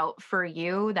stands out for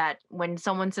you that when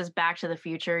someone says Back to the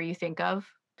Future, you think of?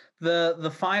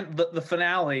 The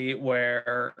finale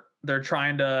where they're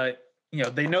trying to,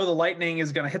 they know the lightning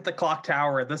is going to hit the clock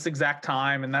tower at this exact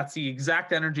time, and that's the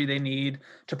exact energy they need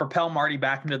to propel Marty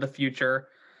back into the future.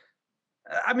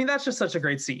 I mean, that's just such a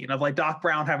great scene of like Doc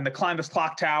Brown having to climb this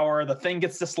clock tower. The thing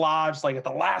gets dislodged like at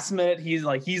the last minute. He's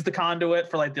the conduit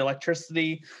for like the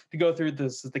electricity to go through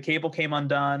this. The cable came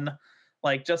undone.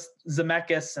 Like, just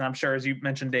Zemeckis, and I'm sure, as you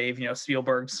mentioned, Dave,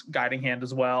 Spielberg's guiding hand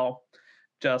as well.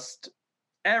 Just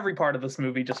every part of this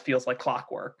movie just feels like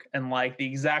clockwork, and like the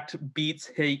exact beats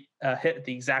hit at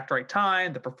the exact right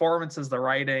time. The performances, the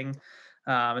writing,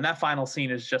 and that final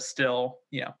scene is just still,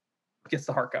 gets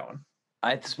the heart going.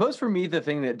 I suppose for me, the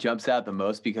thing that jumps out the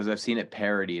most, because I've seen it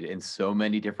parodied in so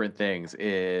many different things,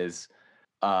 is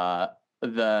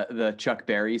the Chuck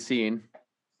Berry scene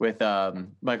with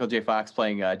Michael J. Fox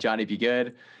playing Johnny B.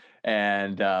 Good,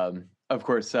 and of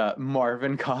course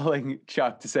Marvin calling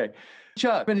Chuck to say,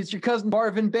 "Chuck, and it's your cousin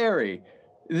Marvin Berry.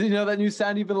 You know that new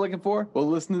sound you've been looking for? Well,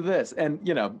 listen to this." And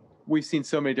we've seen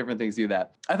so many different things do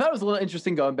that. I thought it was a little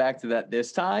interesting going back to that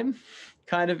this time.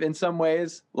 Kind of in some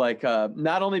ways, like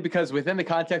not only because within the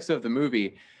context of the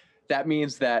movie, that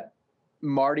means that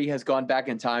Marty has gone back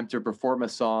in time to perform a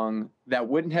song that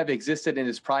wouldn't have existed in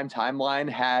his prime timeline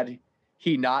had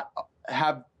he not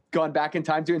have gone back in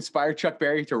time to inspire Chuck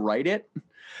Berry to write it.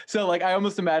 So like, I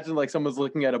almost imagine like someone's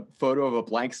looking at a photo of a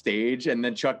blank stage and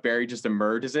then Chuck Berry just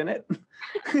emerges in it,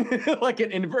 like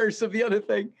an inverse of the other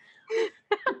thing.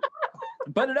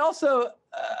 But it also,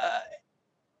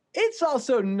 it's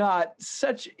also not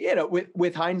such,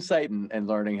 with hindsight and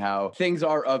learning how things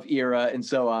are of era and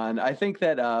so on. I think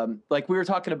that, like we were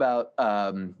talking about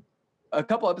a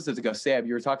couple episodes ago, Sam,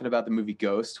 you were talking about the movie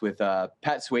Ghost with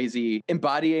Pat Swayze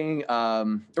embodying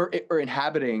or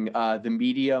inhabiting the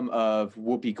medium of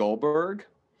Whoopi Goldberg,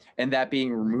 and that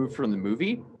being removed from the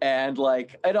movie. And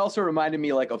like, it also reminded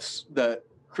me like of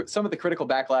some of the critical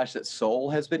backlash that Soul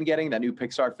has been getting, that new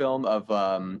Pixar film of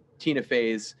Tina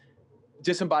Fey's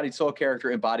disembodied soul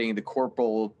character embodying the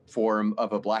corporal form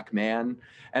of a black man,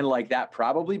 and like that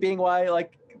probably being why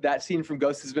like that scene from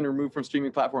Ghost has been removed from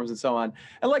streaming platforms and so on.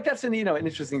 And like that's an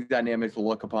interesting dynamic to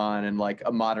look upon and like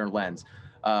a modern lens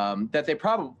that they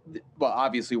probably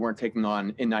obviously weren't taking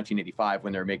on in 1985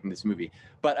 when they were making this movie.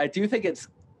 But I do think it's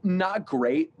not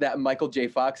great that Michael J.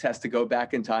 Fox has to go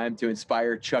back in time to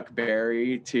inspire Chuck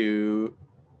Berry to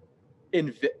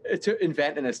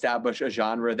invent and establish a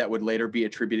genre that would later be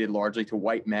attributed largely to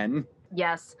white men.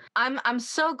 Yes. I'm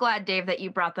so glad, Dave, that you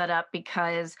brought that up,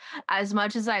 because as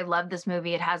much as I love this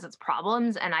movie, it has its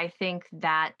problems. And I think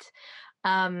that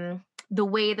the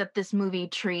way that this movie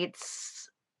treats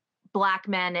Black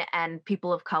men and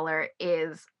people of color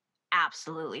is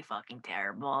absolutely fucking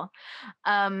terrible.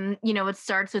 It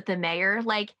starts with the mayor,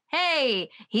 like, hey,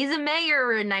 he's a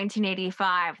mayor in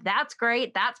 1985. That's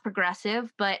great. That's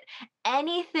progressive. But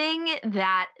anything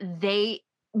that they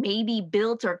maybe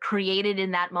built or created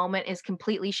in that moment is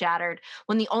completely shattered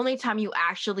when the only time you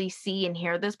actually see and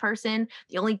hear this person,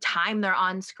 the only time they're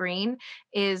on screen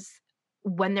is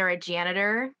when they're a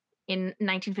janitor in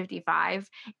 1955.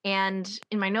 And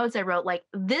in my notes, I wrote, like,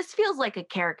 this feels like a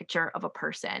caricature of a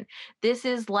person. This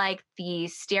is like the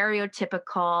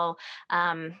stereotypical,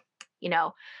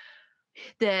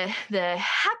 the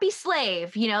happy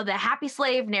slave, the happy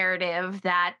slave narrative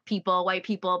that white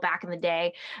people back in the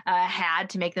day had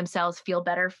to make themselves feel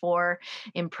better for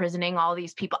imprisoning all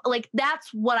these people. Like,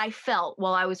 that's what I felt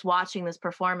while I was watching this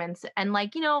performance. And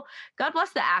like, God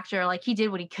bless the actor, like he did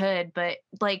what he could, but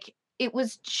like, it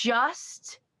was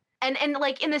just, and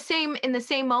like in the same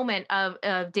moment of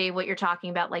Dave, what you're talking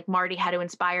about, like Marty had to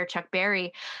inspire Chuck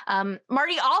Berry.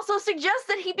 Marty also suggests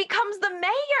that he becomes the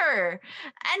mayor,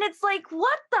 and it's like,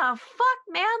 what the fuck,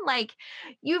 man? Like,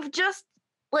 you've just,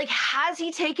 like, has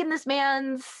he taken this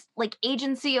man's like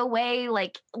agency away?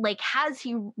 Like has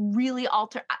he really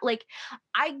altered? Like,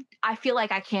 I feel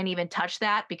like I can't even touch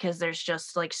that because there's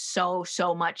just like so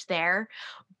much there,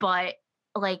 but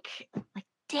like.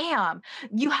 Damn,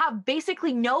 you have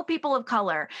basically no people of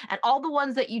color, and all the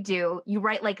ones that you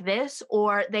write like this,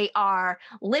 or they are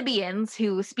Libyans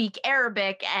who speak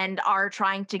Arabic and are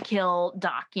trying to kill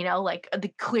Doc, like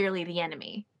clearly the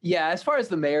enemy. Yeah, as far as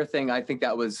the mayor thing, I think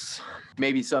that was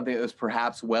maybe something that was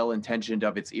perhaps well-intentioned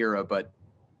of its era, but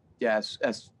yes,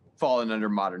 has fallen under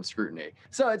modern scrutiny.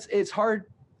 So it's hard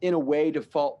in a way to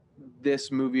fault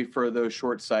this movie for those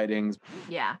short sightings.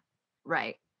 Yeah,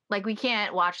 right. Like, we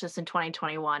can't watch this in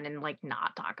 2021 and like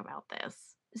not talk about this.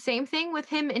 Same thing with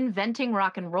him inventing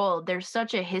rock and roll. There's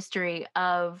such a history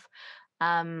of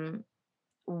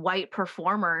white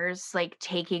performers like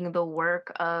taking the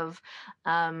work of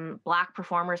Black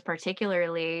performers,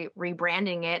 particularly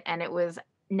rebranding it, and it was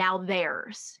now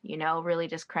theirs, really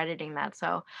discrediting that.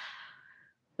 So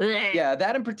yeah,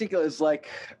 that in particular is like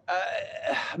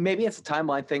maybe it's a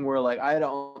timeline thing where like I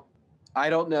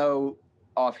don't know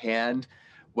offhand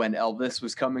when Elvis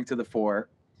was coming to the fore,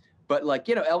 but like,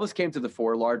 Elvis came to the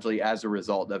fore largely as a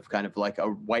result of kind of like a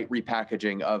white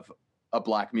repackaging of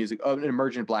an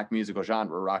emergent Black musical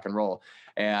genre, rock and roll.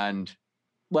 And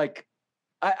like,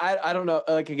 I don't know,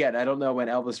 like, again, I don't know when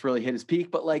Elvis really hit his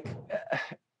peak, but like,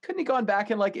 couldn't he gone back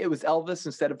and like, it was Elvis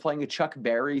instead of playing a Chuck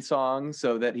Berry song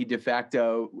so that he de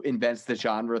facto invents the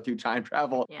genre through time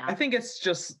travel? Yeah. I think it's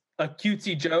just a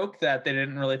cutesy joke that they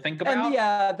didn't really think about. And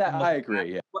yeah, that I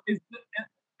agree. Yeah.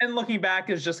 And looking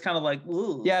back is just kind of like,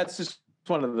 ooh. Yeah, it's just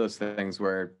one of those things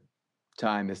where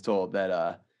time is told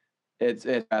that it's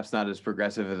perhaps not as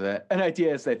progressive as an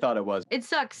idea as they thought it was. It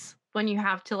sucks when you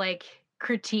have to like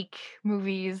critique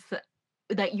movies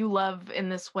that you love in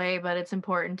this way, but it's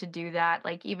important to do that.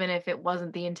 Like, even if it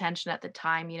wasn't the intention at the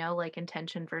time, like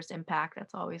intention versus impact,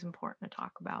 that's always important to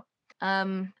talk about.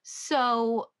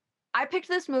 So I picked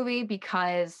this movie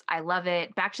because I love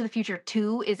it. Back to the Future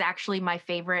 2 is actually my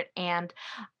favorite, and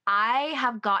I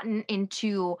have gotten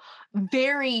into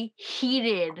very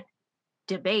heated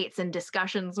debates and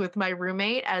discussions with my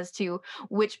roommate as to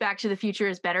which Back to the Future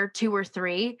is better, 2 or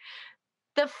 3.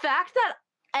 The fact that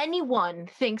anyone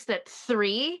thinks that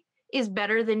 3 is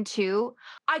better than 2,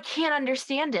 I can't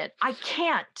understand it. I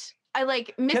can't. I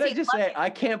like Missy. Can I just say, I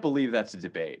can't believe that's a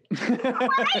debate.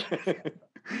 Right?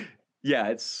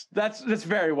 Yeah, that's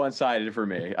very one-sided for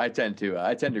me. I tend to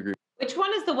agree. Which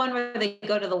one is the one where they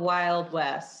go to the Wild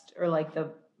West or like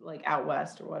out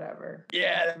west or whatever?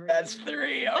 Yeah, that's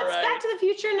 3. All right. Back to the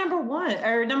Future number 1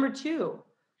 or number 2?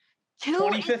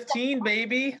 2015,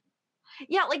 baby.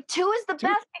 Yeah, like 2 is the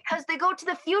best because they go to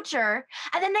the future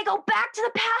and then they go back to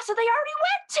the past that they already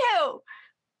went to.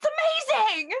 It's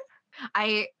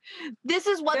amazing. This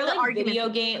is what they're the like argument. Video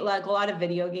game, like a lot of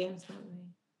video games.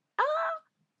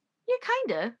 Yeah,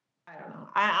 kinda. I don't know.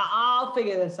 I'll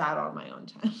figure this out on my own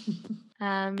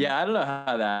time. Yeah, I don't know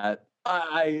how that.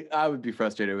 I would be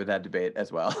frustrated with that debate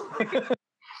as well.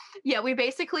 Yeah, we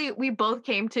both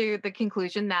came to the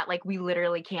conclusion that like we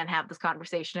literally can't have this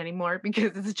conversation anymore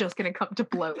because it's just going to come to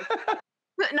blows.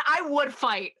 And I would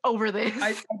fight over this.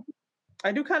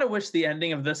 I do kind of wish the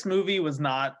ending of this movie was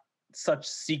not such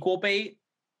sequel bait.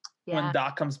 Yeah. When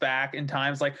Doc comes back in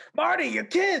times like, Marty, your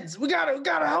kids, we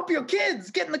gotta help your kids.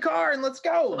 Get in the car and let's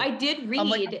go. I did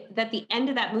read that the end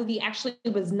of that movie actually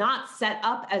was not set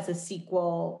up as a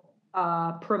sequel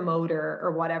promoter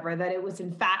or whatever, that it was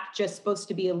in fact just supposed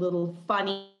to be a little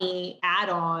funny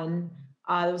add-on.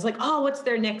 It was like, oh, what's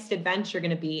their next adventure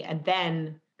going to be? And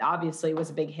then obviously it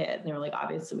was a big hit. And they were like,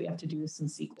 obviously we have to do some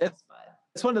sequels. But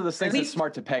it's one of those things that's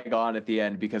smart to peg on at the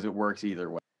end because it works either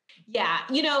way. Yeah,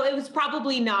 it was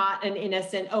probably not an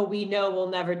innocent, we know we'll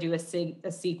never do a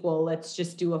sequel. Let's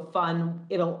just do a fun,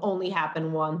 it'll only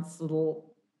happen once,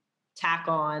 little tack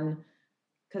on.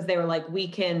 Because they were like, we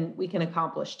can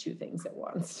accomplish two things at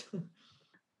once.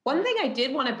 One thing I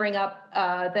did want to bring up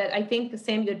that I think,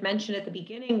 Sam, you had mentioned at the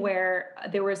beginning, where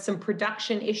there were some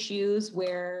production issues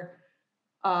where,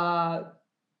 and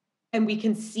we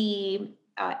can see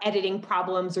editing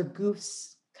problems or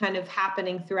goofs kind of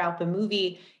happening throughout the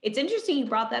movie. It's interesting you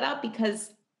brought that up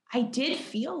because I did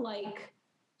feel like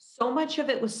so much of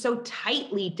it was so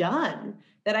tightly done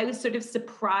that I was sort of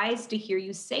surprised to hear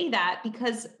you say that,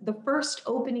 because the first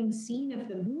opening scene of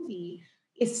the movie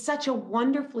is such a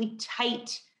wonderfully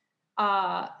tight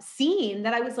scene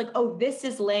that I was like, oh, this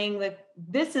is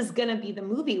this is going to be the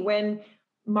movie. When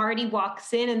Marty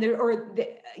walks in and you're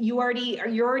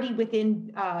already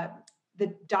within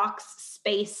the Doc's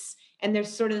space, and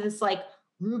there's sort of this like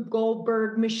Rube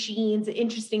Goldberg machines,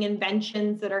 interesting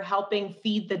inventions that are helping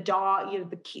feed the dog,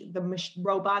 the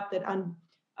robot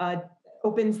that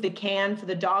opens the can for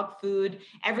the dog food.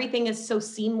 Everything is so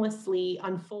seamlessly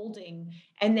unfolding.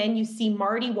 And then you see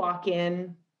Marty walk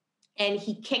in and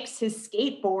he kicks his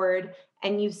skateboard,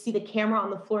 and you see the camera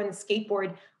on the floor, and the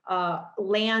skateboard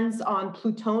lands on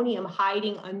plutonium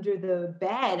hiding under the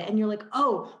bed. And you're like,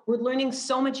 oh, we're learning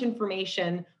so much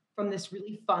information from this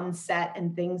really fun set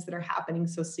and things that are happening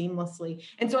so seamlessly.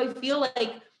 And so I feel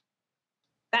like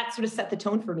that sort of set the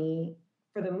tone for me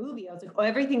for the movie. I was like, oh,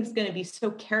 everything's going to be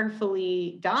so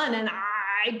carefully done. And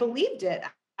I believed it.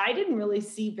 I didn't really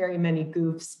see very many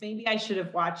goofs. Maybe I should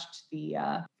have watched the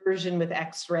version with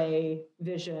X-ray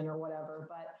vision or whatever.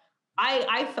 But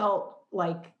I felt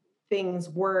like things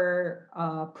were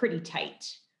pretty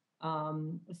tight,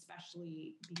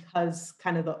 especially because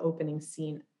kind of the opening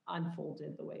scene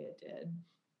unfolded the way it did.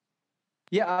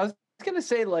 Yeah, I was going to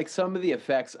say, like, some of the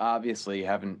effects obviously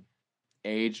haven't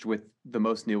aged with the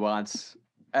most nuance,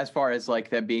 as far as like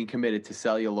them being committed to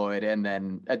celluloid and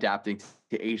then adapting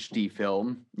to HD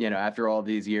film, after all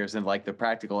these years, and like the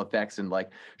practical effects and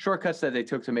like shortcuts that they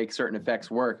took to make certain effects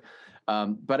work.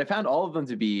 But I found all of them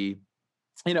to be,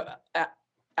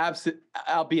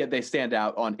 albeit they stand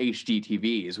out on HD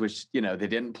TVs, which, they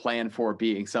didn't plan for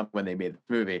being something when they made the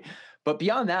movie. But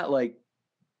beyond that, like,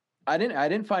 I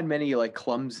didn't find many like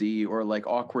clumsy or like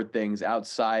awkward things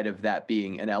outside of that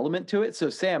being an element to it. So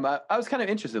Sam, I was kind of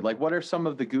interested, like, what are some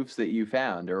of the goofs that you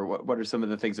found, or what are some of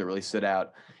the things that really stood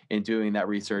out in doing that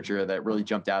research or that really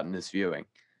jumped out in this viewing?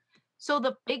 So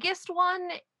the biggest one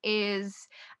is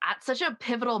at such a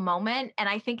pivotal moment, and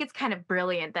I think it's kind of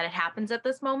brilliant that it happens at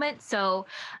this moment. So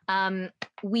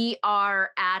we are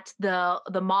at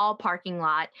the mall parking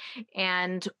lot,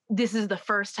 and this is the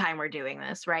first time we're doing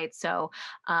this, right? So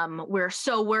we're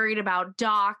so worried about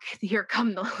Doc. Here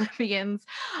come the Olympians.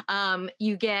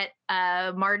 You get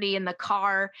Marty in the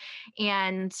car,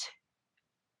 and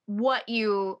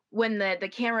when the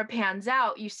camera pans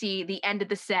out, you see the end of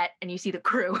the set and you see the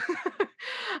crew.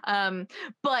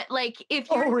 But like, if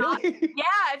you're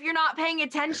if you're not paying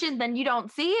attention, then you don't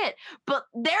see it. But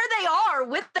there they are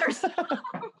with their stuff.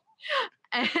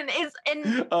 and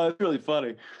it's really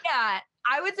funny. Yeah,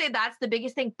 I would say that's the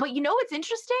biggest thing. But what's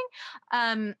interesting?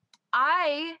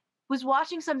 I was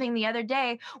watching something the other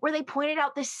day where they pointed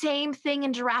out the same thing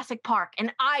in Jurassic Park,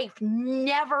 and I've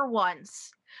never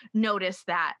once notice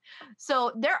that.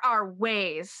 So there are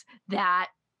ways that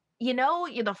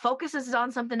the focus is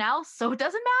on something else, so it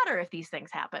doesn't matter if these things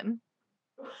happen.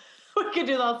 We could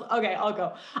do those. Okay, I'll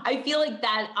go. I feel like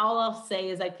that, all I'll say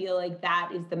is I feel like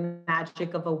that is the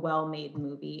magic of a well-made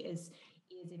movie is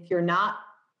if you're not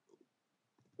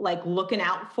like looking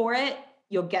out for it,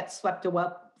 you'll get swept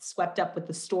up with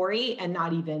the story and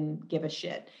not even give a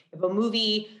shit. If a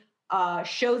movie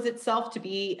shows itself to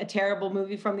be a terrible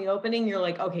movie from the opening, you're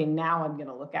like, okay, now I'm going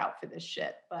to look out for this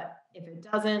shit. But if it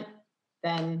doesn't,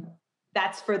 then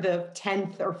that's for the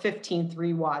 10th or 15th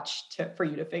rewatch for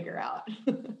you to figure out.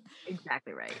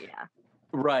 Exactly right. Yeah.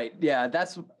 Right. Yeah.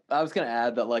 I was going to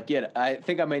add that, like, yeah, I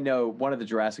think I may know one of the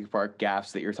Jurassic Park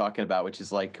gaffes that you're talking about, which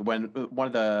is like when one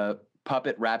of the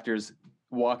puppet raptors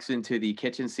walks into the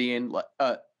kitchen scene.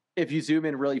 If you zoom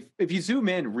in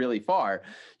really far,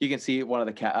 you can see one of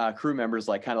the crew members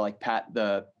like kind of like pat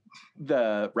the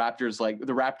raptor's like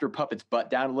the raptor puppet's butt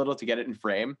down a little to get it in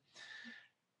frame.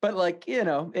 But like, you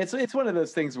know, it's one of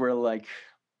those things where like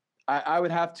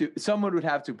someone would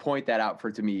have to point that out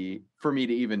for me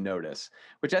to even notice,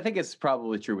 which I think is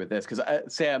probably true with this. Because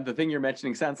Sam, the thing you're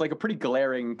mentioning sounds like a pretty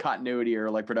glaring continuity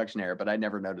or like production error, but I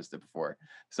never noticed it before.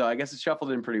 So I guess it's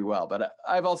shuffled in pretty well. But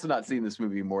I've also not seen this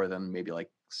movie more than maybe like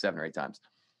 7 or 8 times.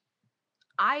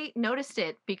 I noticed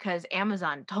it because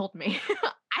Amazon told me.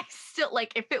 I still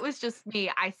like, if it was just me,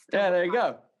 yeah, there you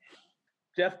go.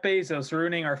 Jeff Bezos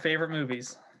ruining our favorite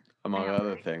movies. Among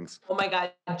other things. Oh my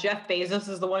God. Jeff Bezos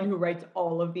is the one who writes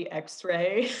all of the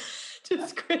X-ray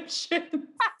descriptions.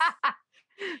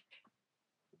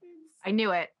 I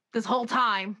knew it this whole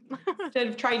time. Instead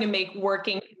of trying to make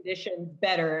working conditions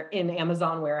better in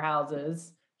Amazon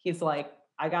warehouses, he's like,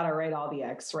 I got to write all the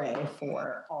X-ray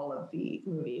for all of the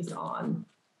movies on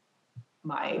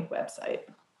my website.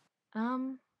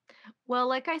 Well,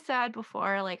 like I said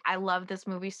before, like I love this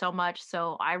movie so much,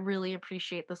 so I really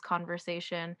appreciate this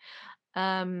conversation.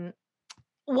 One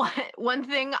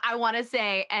thing I want to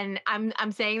say, and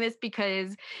I'm saying this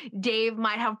because Dave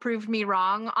might have proved me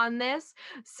wrong on this.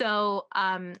 So,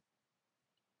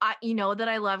 you know that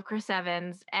I love Chris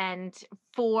Evans, and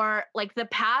for like the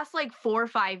past like 4 or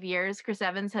 5 years, Chris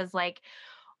Evans has like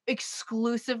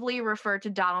exclusively referred to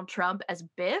Donald Trump as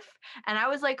Biff. And I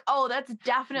was like, oh, that's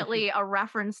definitely a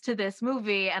reference to this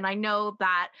movie. And I know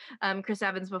that Chris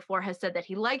Evans before has said that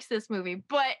he likes this movie,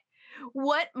 but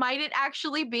what might it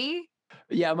actually be?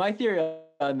 Yeah, my theory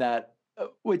on that,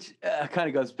 which kind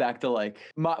of goes back to like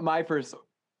my first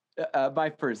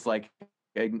like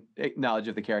knowledge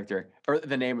of the character, or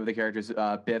the name of the character is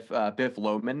Biff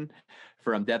Loman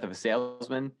from Death of a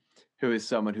Salesman, who is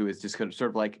someone who is just sort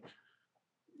of like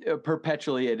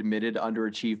perpetually admitted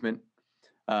underachievement.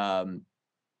 And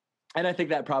I think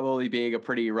that probably being a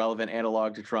pretty relevant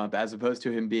analog to Trump, as opposed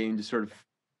to him being just sort of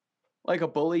like a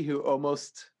bully who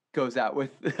almost goes out with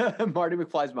Marty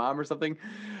McFly's mom or something.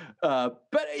 But,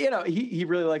 you know, he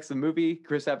really likes the movie,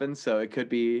 Chris Evans, so it could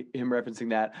be him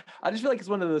referencing that. I just feel like it's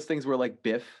one of those things where like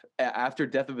Biff, after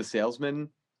Death of a Salesman,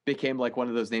 became like one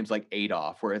of those names like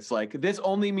Adolf, where it's like, this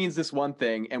only means this one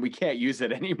thing and we can't use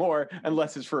it anymore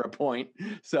unless it's for a point.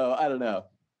 So I don't know.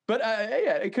 But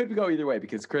yeah, it could go either way,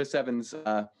 because Chris Evans,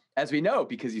 as we know,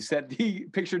 because you sent the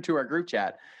picture to our group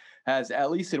chat, has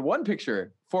at least in one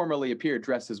picture formerly appeared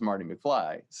dressed as Marty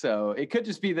McFly. So it could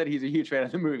just be that he's a huge fan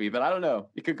of the movie, but I don't know.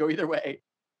 It could go either way.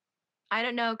 I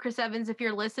don't know, Chris Evans, if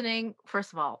you're listening,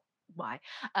 first of all, why?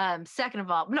 Second of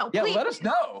all, no, yeah, please let us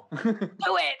know.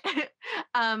 Do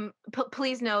it.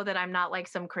 Please know that I'm not like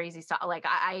some crazy stuff. Like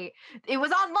it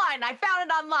was online. I found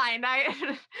it online.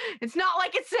 It's not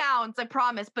like it sounds, I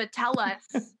promise, but tell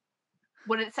us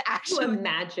what it's actually.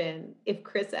 Imagine if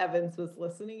Chris Evans was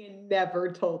listening and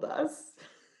never told us.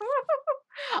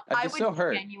 I would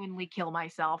genuinely kill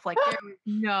myself. Like there was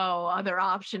no other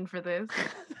option for this.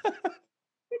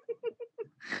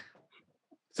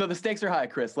 So the stakes are high,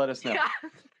 Chris. Let us know. Yeah.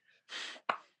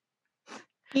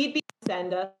 He'd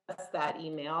send us that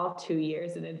email 2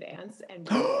 years in advance, and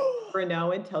we'll never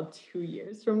know until 2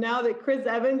 years from now that Chris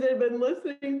Evans had been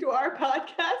listening to our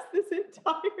podcast this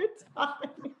entire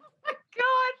time. Oh my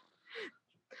God.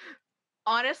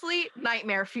 Honestly,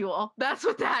 nightmare fuel. That's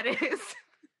what that is.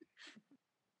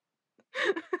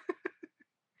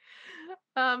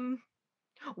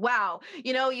 Wow.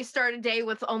 You know, you start a day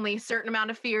with only a certain amount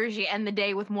of fears, you end the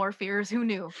day with more fears. Who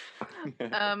knew?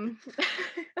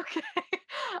 Okay.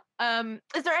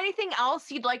 Is there anything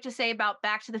else you'd like to say about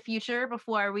Back to the Future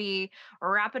before we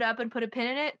wrap it up and put a pin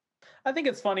in it? I think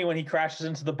it's funny when he crashes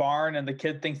into the barn and the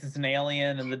kid thinks it's an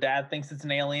alien and the dad thinks it's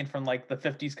an alien from like the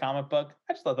 50s comic book.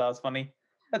 I just thought that was funny.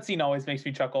 That scene always makes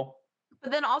me chuckle.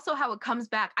 But then also how it comes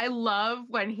back. I love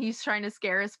when he's trying to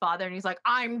scare his father and he's like,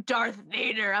 I'm Darth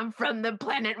Vader. I'm from the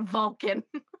planet Vulcan.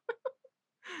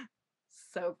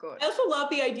 So good. I also love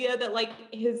the idea that like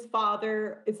his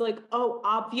father is like, oh,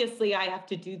 obviously I have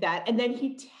to do that. And then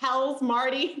he tells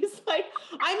Marty, he's like,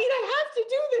 I mean, I have to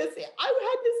do this. I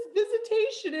had this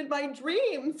visitation in my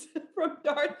dreams from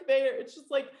Darth Vader. It's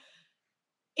just like,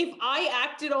 if I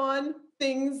acted on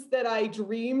things that I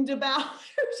dreamed about,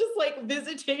 it was just like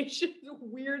visitations,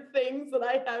 weird things that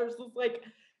I had. I was just like,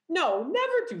 no,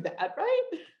 never do that, right?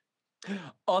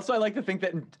 Also, I like to think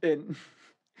that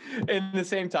in the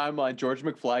same timeline, George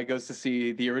McFly goes to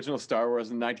see the original Star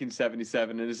Wars in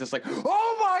 1977 and is just like,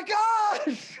 oh my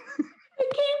gosh!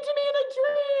 It came to me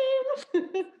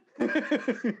in a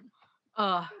dream!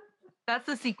 That's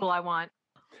the sequel I want.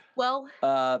 Well,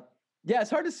 yeah, it's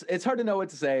hard to know what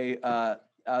to say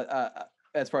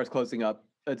as far as closing up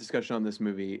a discussion on this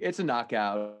movie. It's a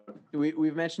knockout.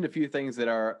 We've mentioned a few things that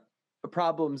are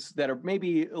problems that are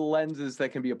maybe lenses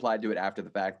that can be applied to it after the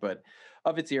fact, but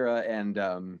of its era, and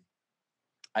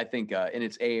I think in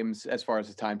its aims as far as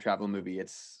a time travel movie,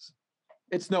 it's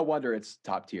no wonder it's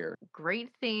top tier. Great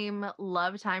theme.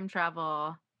 Love time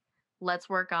travel. Let's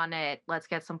work on it. Let's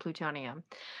get some plutonium.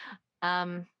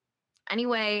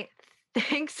 Anyway,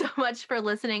 thanks so much for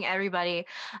listening, everybody.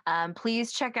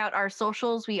 Please check out our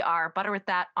socials. We are Butter With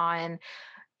That on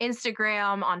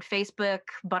Instagram, on Facebook,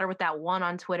 Butter With That 1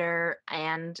 on Twitter,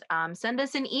 and send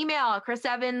us an email, Chris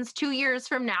Evans, 2 years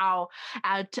from now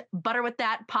at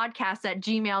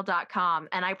butterwiththatpodcast@gmail.com.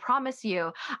 And I promise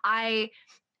you,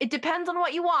 it depends on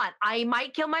what you want. I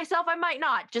might kill myself. I might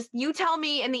not. Just you tell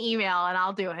me in the email and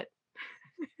I'll do it.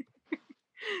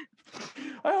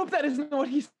 I hope that isn't what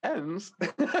he sends.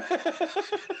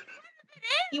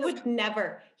 He would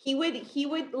never. He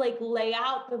would like lay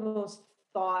out the most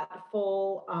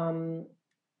thoughtful.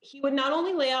 He would not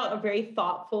only lay out a very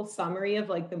thoughtful summary of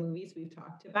like the movies we've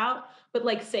talked about, but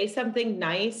like say something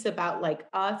nice about like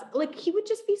us. Like he would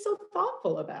just be so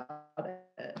thoughtful about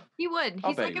it. He would.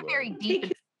 He's like a very deep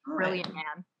and brilliant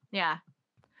man. Yeah.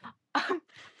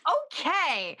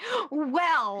 Okay.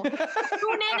 Well,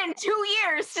 tune in 2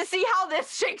 years to see how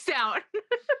this shakes out.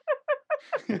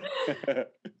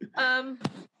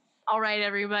 All right,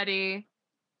 everybody.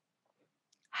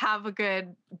 Have a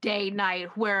good day,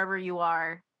 night, wherever you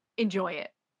are. Enjoy it.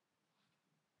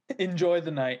 Enjoy the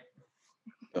night.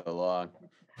 So long.